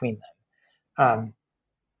relation between them.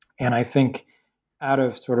 And I think out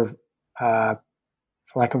of sort of, for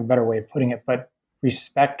lack of a better way of putting it, but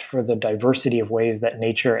respect for the diversity of ways that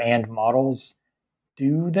nature and models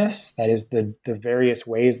do this, that is the various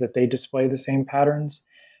ways that they display the same patterns,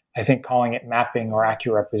 I think calling it mapping or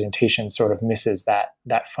accurate representation sort of misses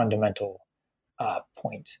that fundamental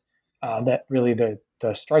point. That really the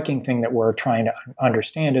striking thing that we're trying to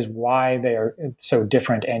understand is why they are so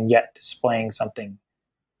different and yet displaying something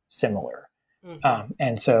similar.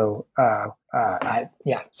 And so,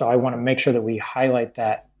 so I want to make sure that we highlight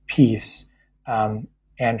that piece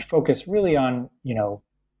and focus really on,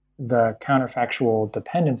 the counterfactual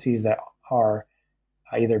dependencies that are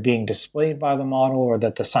either being displayed by the model or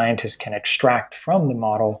that the scientists can extract from the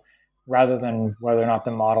model, rather than whether or not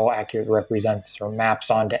the model accurately represents or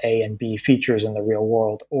maps onto A and B features in the real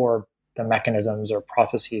world, or the mechanisms or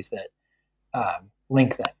processes that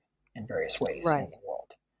link them in various ways in the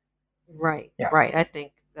world. Right. I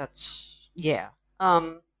think that's,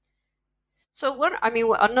 so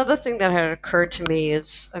another thing that had occurred to me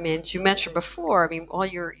is, as you mentioned before, all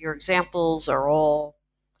your examples are all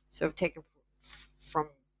sort of taken from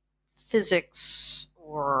physics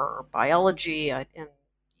or biology, and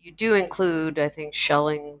you do include, I think,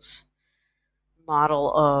 Schelling's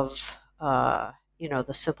model of, the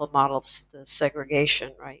simple model of the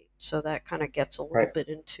segregation, right? So that kind of gets a little bit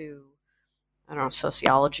into, I don't know,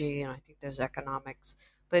 sociology, and I think there's economics,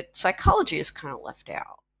 but psychology is kind of left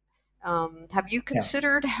out. Have you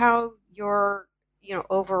considered how your,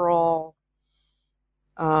 overall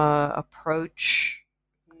approach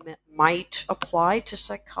might apply to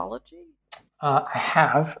psychology? I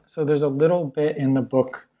have. So there's a little bit in the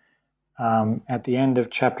book at the end of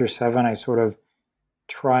chapter 7. I sort of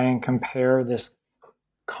try and compare this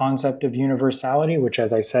concept of universality, which,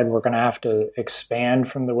 as I said, we're going to have to expand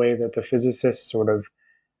from the way that the physicists sort of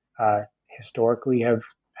historically have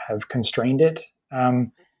constrained it.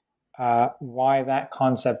 Why that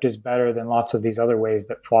concept is better than lots of these other ways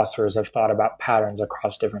that philosophers have thought about patterns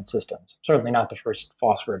across different systems. Certainly not the first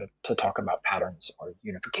philosopher to talk about patterns or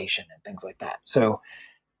unification and things like that. So,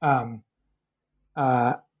 one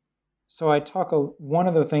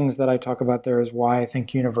of the things that I talk about there is why I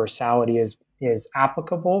think universality is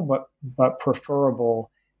applicable, but preferable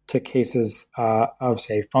to cases of,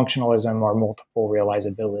 say, functionalism or multiple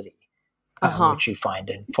realizability, which you find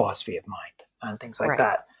in philosophy of mind and things like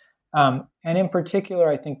that. And in particular,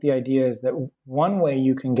 I think the idea is that one way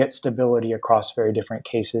you can get stability across very different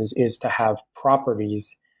cases is to have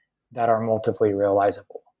properties that are multiply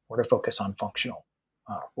realizable, or to focus on functional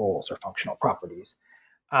roles or functional properties.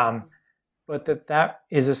 But that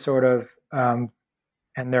is a sort of,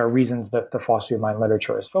 and there are reasons that the philosophy of mind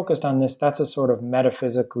literature is focused on this, that's a sort of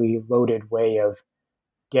metaphysically loaded way of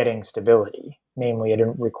getting stability. Namely, it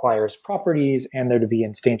requires properties and there to be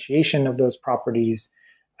instantiation of those properties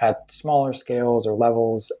at smaller scales or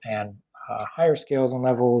levels and higher scales and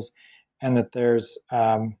levels, and that there's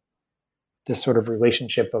this sort of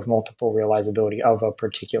relationship of multiple realizability of a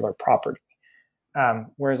particular property.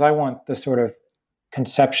 Whereas I want the sort of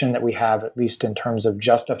conception that we have, at least in terms of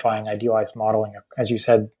justifying idealized modeling. As you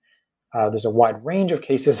said, there's a wide range of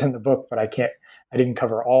cases in the book, but I didn't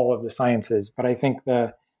cover all of the sciences. But I think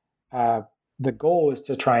the goal is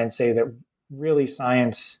to try and say that really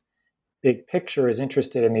science, big picture, is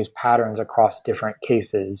interested in these patterns across different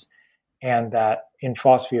cases, and that in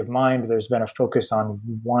philosophy of mind, there's been a focus on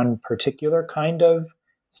one particular kind of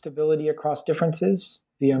stability across differences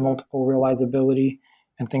via multiple realizability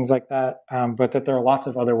and things like that, but that there are lots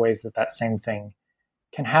of other ways that same thing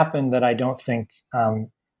can happen that I don't think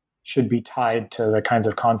should be tied to the kinds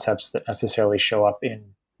of concepts that necessarily show up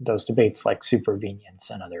in those debates, like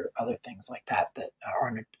supervenience and other things like that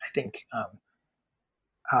are, I think,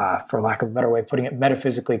 for lack of a better way of putting it,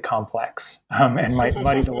 metaphysically complex and might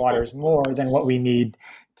muddy the waters more than what we need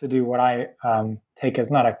to do what I take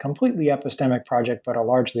as not a completely epistemic project, but a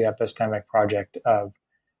largely epistemic project of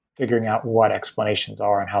figuring out what explanations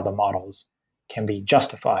are and how the models can be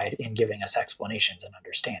justified in giving us explanations and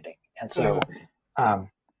understanding. And so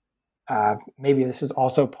maybe this is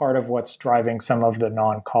also part of what's driving some of the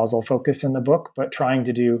non-causal focus in the book, but trying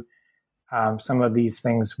to do some of these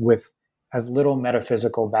things with as little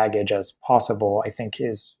metaphysical baggage as possible, I think,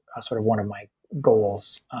 is sort of one of my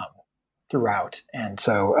goals throughout. And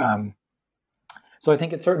so I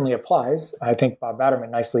think it certainly applies. I think Bob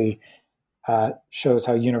Batterman nicely shows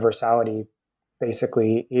how universality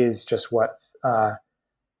basically is just what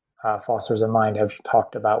philosophers of mind have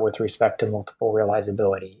talked about with respect to multiple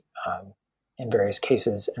realizability in various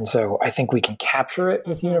cases. And so I think we can capture it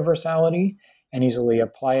with universality and easily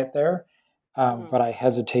apply it there. But I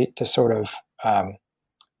hesitate to sort of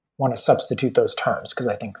want to substitute those terms because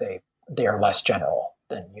I think they are less general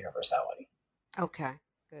than universality. Okay,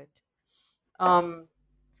 good.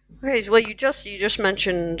 Okay, well, you just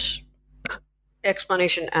mentioned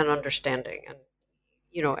explanation and understanding, and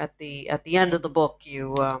at the end of the book,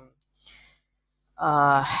 you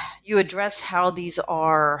address how these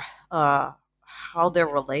are how they're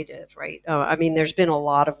related, right? I mean, there's been a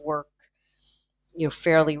lot of work,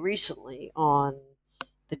 fairly recently on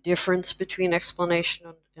the difference between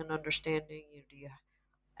explanation and understanding.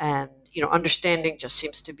 And understanding just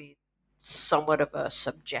seems to be somewhat of a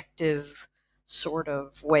subjective sort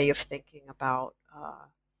of way of thinking about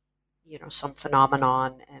some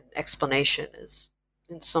phenomenon, and explanation is,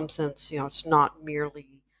 in some sense, it's not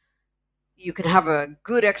merely, you can have a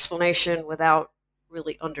good explanation without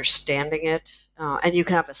really understanding it, and you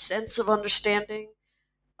can have a sense of understanding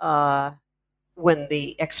uh, when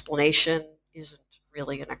the explanation isn't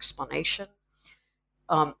really an explanation.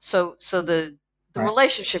 So the Right.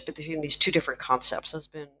 relationship between these two different concepts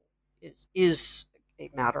is a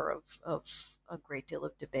matter of a great deal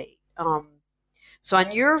of debate. So,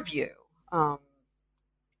 in your view, um,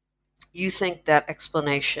 you think that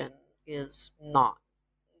explanation is not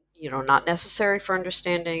necessary for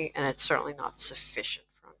understanding, and it's certainly not sufficient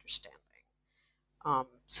for understanding.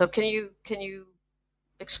 So, can you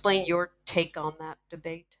explain your take on that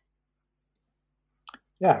debate?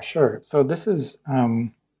 Yeah, sure. So this is how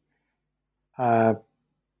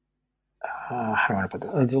do I want to put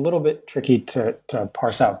this? It's a little bit tricky to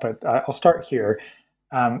parse out, but I'll start here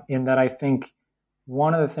in that I think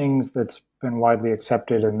one of the things that's been widely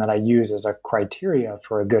accepted and that I use as a criteria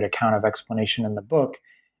for a good account of explanation in the book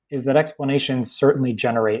is that explanations certainly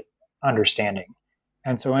generate understanding.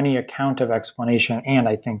 And so any account of explanation and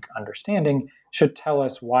I think understanding should tell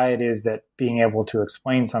us why it is that being able to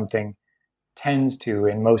explain something tends to,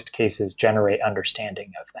 in most cases, generate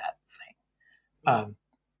understanding of that thing.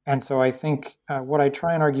 And so I think what I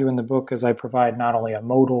try and argue in the book is I provide not only a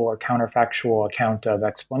modal or counterfactual account of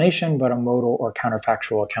explanation, but a modal or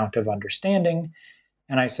counterfactual account of understanding.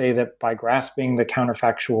 And I say that by grasping the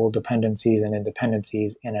counterfactual dependencies and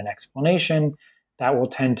independencies in an explanation, that will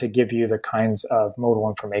tend to give you the kinds of modal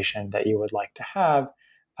information that you would like to have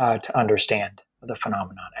to understand the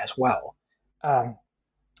phenomenon as well.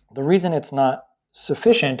 The reason it's not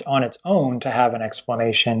sufficient on its own to have an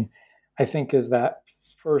explanation, I think, is that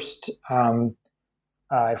first,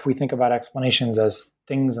 if we think about explanations as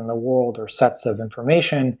things in the world or sets of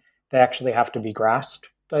information, they actually have to be grasped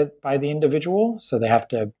by the individual. So they have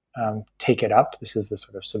to take it up. This is the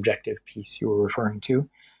sort of subjective piece you were referring to.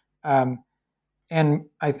 And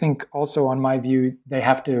I think also, on my view, they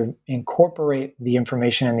have to incorporate the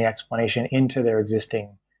information in the explanation into their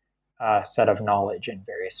existing set of knowledge in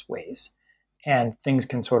various ways. And things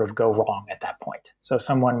can sort of go wrong at that point. So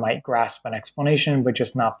someone might grasp an explanation, but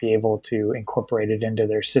just not be able to incorporate it into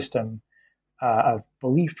their system of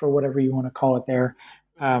belief, or whatever you want to call it there,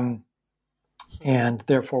 and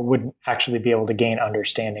therefore wouldn't actually be able to gain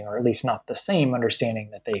understanding, or at least not the same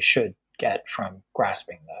understanding that they should get from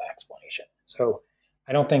grasping the explanation. So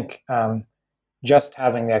I don't think just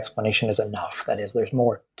having the explanation is enough. That is, there's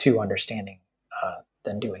more to understanding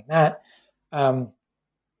than doing that.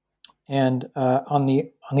 And on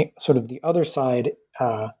the sort of the other side,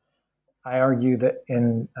 I argue that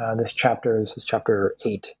in this is chapter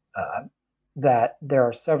 8, that there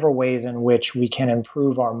are several ways in which we can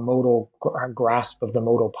improve our grasp of the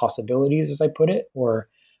modal possibilities, as I put it, or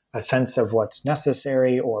a sense of what's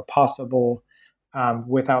necessary or possible,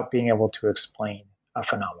 without being able to explain a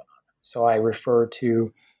phenomenon. So I refer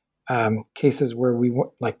to cases where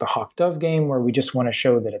like the hawk-dove game, where we just want to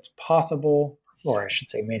show that it's possible, or I should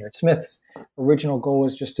say Maynard Smith's original goal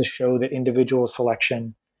is just to show that individual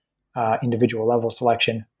level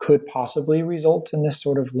selection could possibly result in this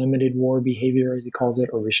sort of limited war behavior, as he calls it,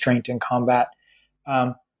 or restraint in combat.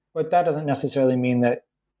 But that doesn't necessarily mean that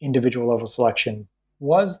individual level selection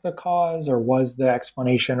was the cause or was the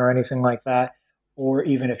explanation or anything like that, or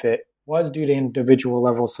even if it was due to individual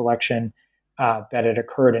level selection, that it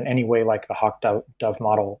occurred in any way like the hawk-dove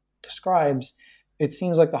model describes. It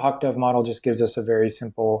seems like the hawk-dove model just gives us a very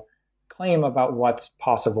simple claim about what's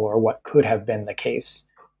possible or what could have been the case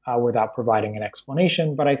without providing an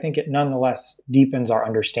explanation. But I think it nonetheless deepens our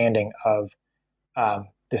understanding of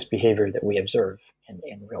this behavior that we observe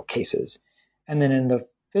in real cases. And then in the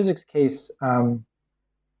physics case,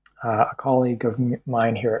 a colleague of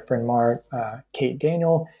mine here at Bryn Mawr, Kate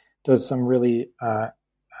Daniel, does some really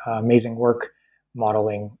amazing work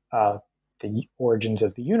modeling the origins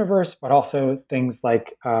of the universe, but also things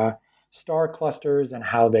like star clusters and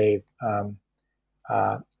how they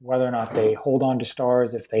whether or not they hold on to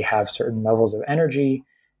stars, if they have certain levels of energy.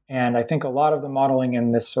 And I think a lot of the modeling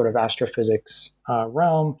in this sort of astrophysics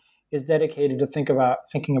realm is dedicated to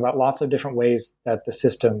thinking about lots of different ways that the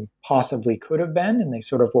system possibly could have been. And they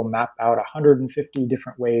sort of will map out 150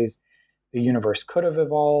 different ways the universe could have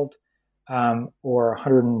evolved, or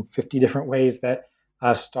 150 different ways that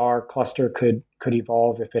a star cluster could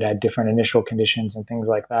evolve if it had different initial conditions and things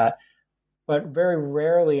like that. But very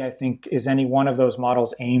rarely, I think, is any one of those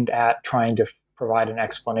models aimed at trying to provide an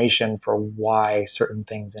explanation for why certain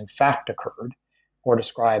things in fact occurred, or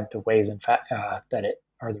describe the ways in fact that it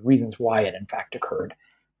are the reasons why it in fact occurred.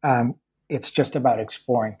 It's just about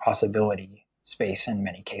exploring possibility space in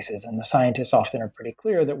many cases, and the scientists often are pretty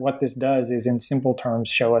clear that what this does is, in simple terms,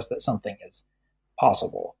 show us that something is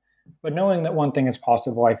possible. But knowing that one thing is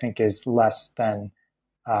possible, I think, is less than,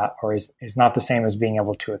 or is not the same as being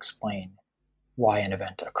able to explain why an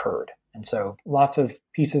event occurred. And so lots of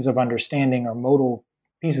pieces of understanding or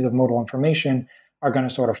pieces of modal information are going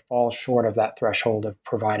to sort of fall short of that threshold of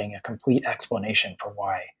providing a complete explanation for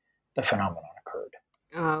why the phenomenon occurred.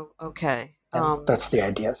 Oh, okay. That's the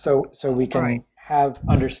idea. So we can have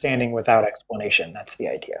understanding without explanation. That's the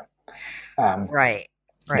idea. Right.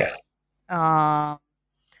 Yeah.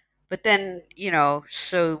 But then,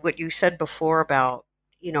 so what you said before about,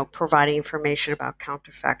 providing information about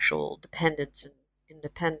counterfactual dependence and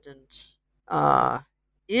independence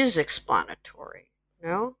is explanatory,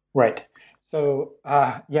 no? Right. So,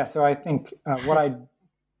 so I think what I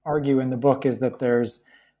argue in the book is that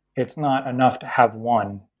it's not enough to have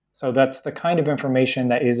one. So that's the kind of information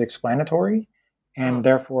that is explanatory, and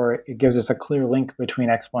therefore it gives us a clear link between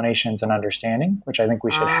explanations and understanding, which I think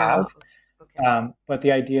we should have. Okay. But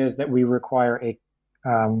the idea is that we require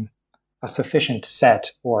a sufficient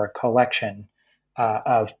set or collection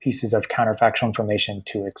of pieces of counterfactual information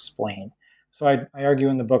to explain. So I argue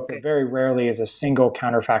in the book that very rarely is a single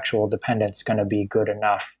counterfactual dependence going to be good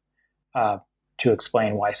enough to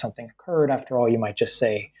explain why something occurred. After all, you might just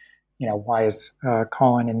say, why is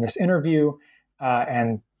Colin in this interview?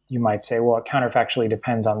 And you might say, well, it counterfactually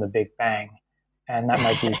depends on the Big Bang. And that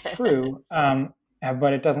might be true,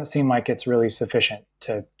 but it doesn't seem like it's really sufficient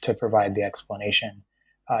to provide the explanation,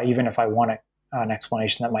 even if I want an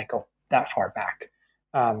explanation that might go that far back.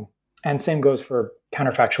 And same goes for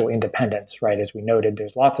counterfactual independence, right? As we noted,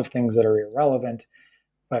 there's lots of things that are irrelevant,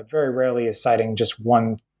 but very rarely is citing just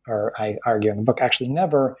one, or I argue in the book, actually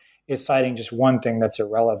never is citing just one thing that's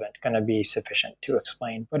irrelevant going to be sufficient to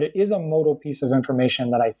explain. But it is a modal piece of information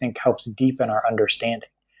that I think helps deepen our understanding.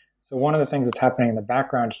 So one of the things that's happening in the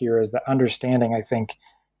background here is that understanding, I think,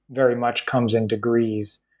 very much comes in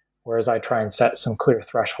degrees, whereas I try and set some clear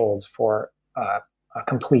thresholds for a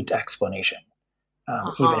complete explanation.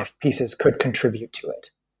 Even if pieces could contribute to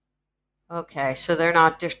it. Okay, so they're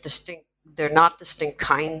not distinct. They're not distinct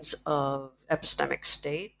kinds of epistemic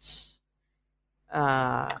states. They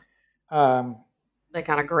kind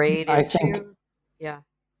of grade into. I think,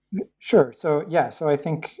 Sure. So I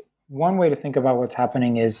think one way to think about what's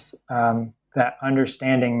happening is that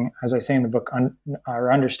understanding, as I say in the book,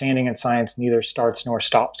 our understanding in science neither starts nor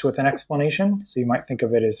stops with an explanation. So you might think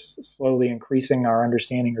of it as slowly increasing our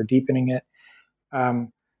understanding or deepening it.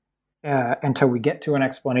 Until we get to an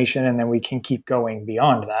explanation, and then we can keep going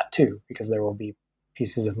beyond that too, because there will be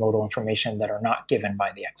pieces of modal information that are not given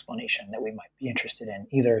by the explanation that we might be interested in,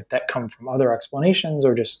 either that come from other explanations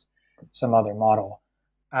or just some other model.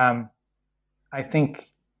 I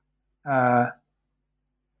think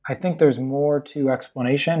there's more to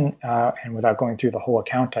explanation, and without going through the whole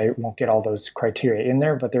account, I won't get all those criteria in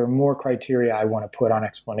there, but there are more criteria I want to put on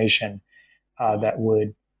explanation that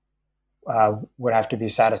would have to be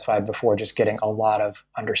satisfied before just getting a lot of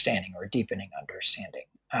understanding or deepening understanding.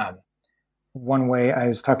 One way, I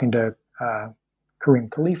was talking to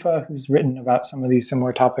Kareem Khalifa, who's written about some of these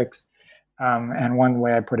similar topics, and one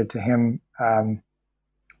way I put it to him,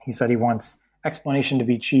 he said he wants explanation to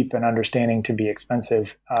be cheap and understanding to be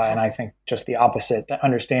expensive, and I think just the opposite, that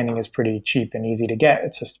understanding is pretty cheap and easy to get.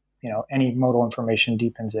 It's just, any modal information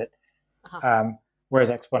deepens it. Whereas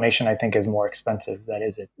explanation, I think, is more expensive. That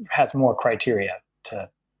is, it has more criteria to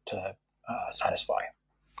satisfy.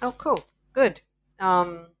 Oh, cool. Good.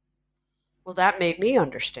 Well, that made me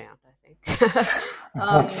understand, I think.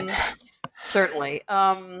 Certainly.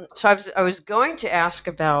 So I was going to ask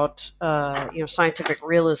about, scientific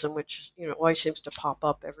realism, which, always seems to pop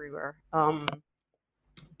up everywhere.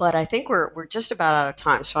 But I think we're just about out of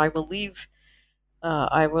time. So I will leave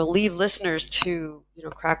listeners to,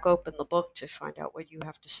 crack open the book to find out what you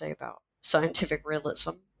have to say about scientific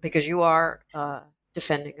realism, because you are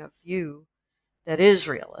defending a view that is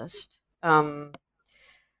realist.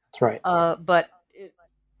 That's right. But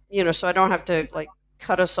so I don't have to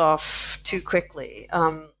cut us off too quickly.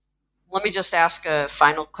 Let me just ask a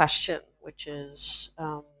final question, which is,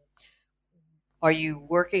 are you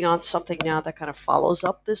working on something now that kind of follows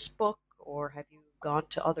up this book, or have you gone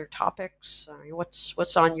to other topics?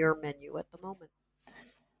 What's on your menu at the moment?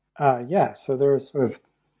 Yeah, so there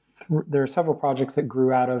are several projects that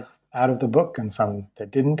grew out of the book and some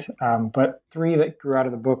that didn't. But three that grew out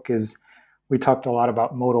of the book is we talked a lot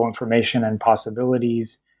about modal information and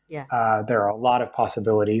possibilities. Yeah. There are a lot of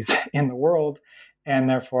possibilities in the world, and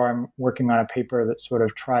therefore I'm working on a paper that sort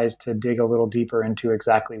of tries to dig a little deeper into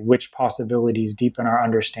exactly which possibilities deepen our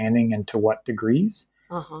understanding and to what degrees.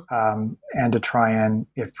 And to try and,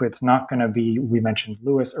 if it's not going to be, we mentioned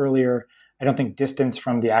Lewis earlier, I don't think distance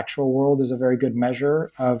from the actual world is a very good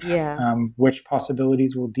measure of which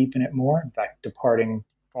possibilities will deepen it more. In fact, departing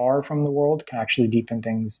far from the world can actually deepen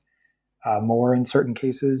things more in certain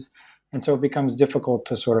cases. And so it becomes difficult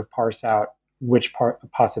to sort of parse out which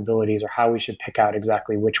possibilities or how we should pick out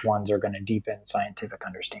exactly which ones are going to deepen scientific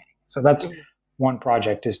understanding. So that's one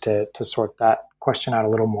project, is to sort that question out a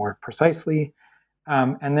little more precisely.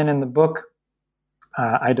 And then in the book,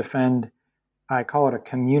 I call it a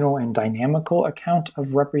communal and dynamical account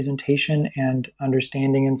of representation and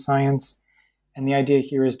understanding in science. And the idea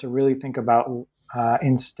here is to really think about,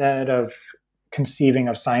 instead of conceiving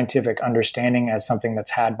of scientific understanding as something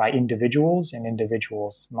that's had by individuals in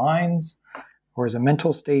individuals' minds or as a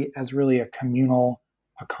mental state, as really a communal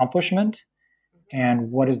accomplishment. And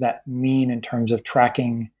what does that mean in terms of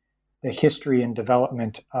tracking the history and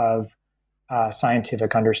development of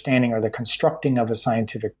scientific understanding, or the constructing of a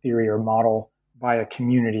scientific theory or model by a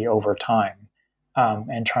community over time,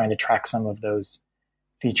 and trying to track some of those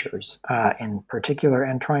features in particular,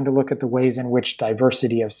 and trying to look at the ways in which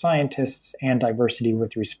diversity of scientists and diversity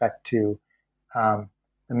with respect to the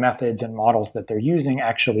methods and models that they're using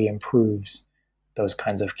actually improves those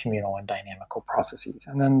kinds of communal and dynamical processes.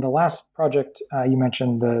 And then the last project you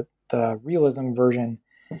mentioned, the realism version,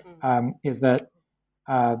 is that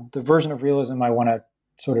the version of realism I want to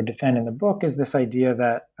sort of defend in the book is this idea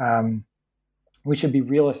that we should be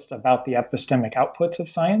realists about the epistemic outputs of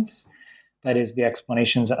science, that is, the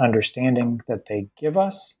explanations and understanding that they give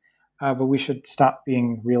us. But we should stop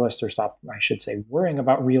being realists, or stop, I should say, worrying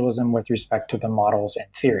about realism with respect to the models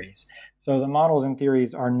and theories. So the models and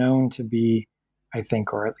theories are known to be, I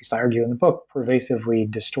think, or at least I argue in the book, pervasively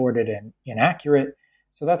distorted and inaccurate.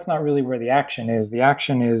 So that's not really where the action is. The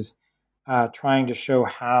action is trying to show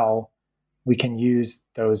how we can use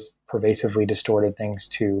those pervasively distorted things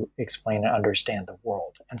to explain and understand the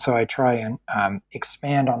world. And so I try and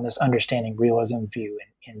expand on this understanding realism view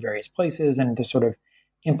in various places, and the sort of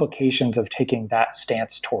implications of taking that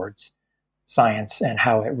stance towards science and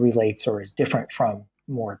how it relates or is different from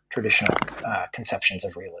more traditional conceptions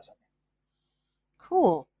of realism.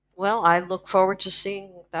 Cool. Well, I look forward to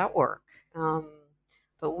seeing that work.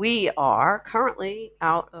 But we are currently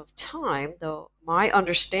out of time, though my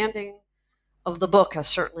understanding of the book has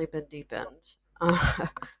certainly been deepened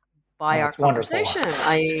by our conversation.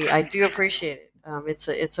 I do appreciate it.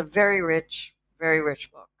 It's a very rich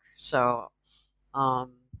book. So, I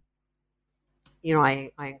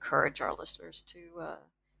encourage our listeners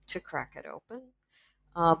to crack it open.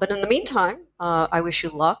 But in the meantime, I wish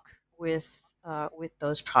you luck with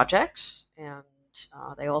those projects, and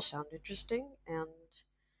they all sound interesting. And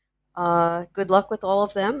good luck with all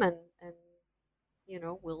of them, and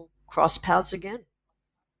we'll cross paths again.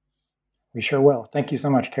 We sure will. Thank you so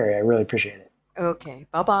much, Carrie. I really appreciate it. Okay.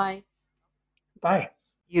 Bye-bye. Bye.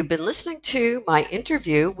 You've been listening to my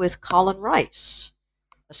interview with Colin Rice,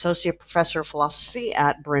 Associate Professor of Philosophy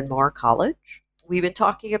at Bryn Mawr College. We've been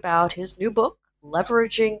talking about his new book,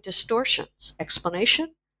 Leveraging Distortions: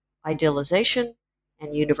 Explanation, Idealization,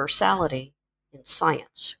 and Universality in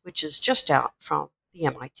Science, which is just out from the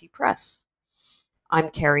MIT Press. I'm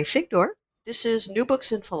Carrie Figdor. This is New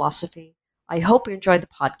Books in Philosophy. I hope you enjoyed the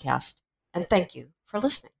podcast, and thank you for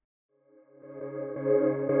listening.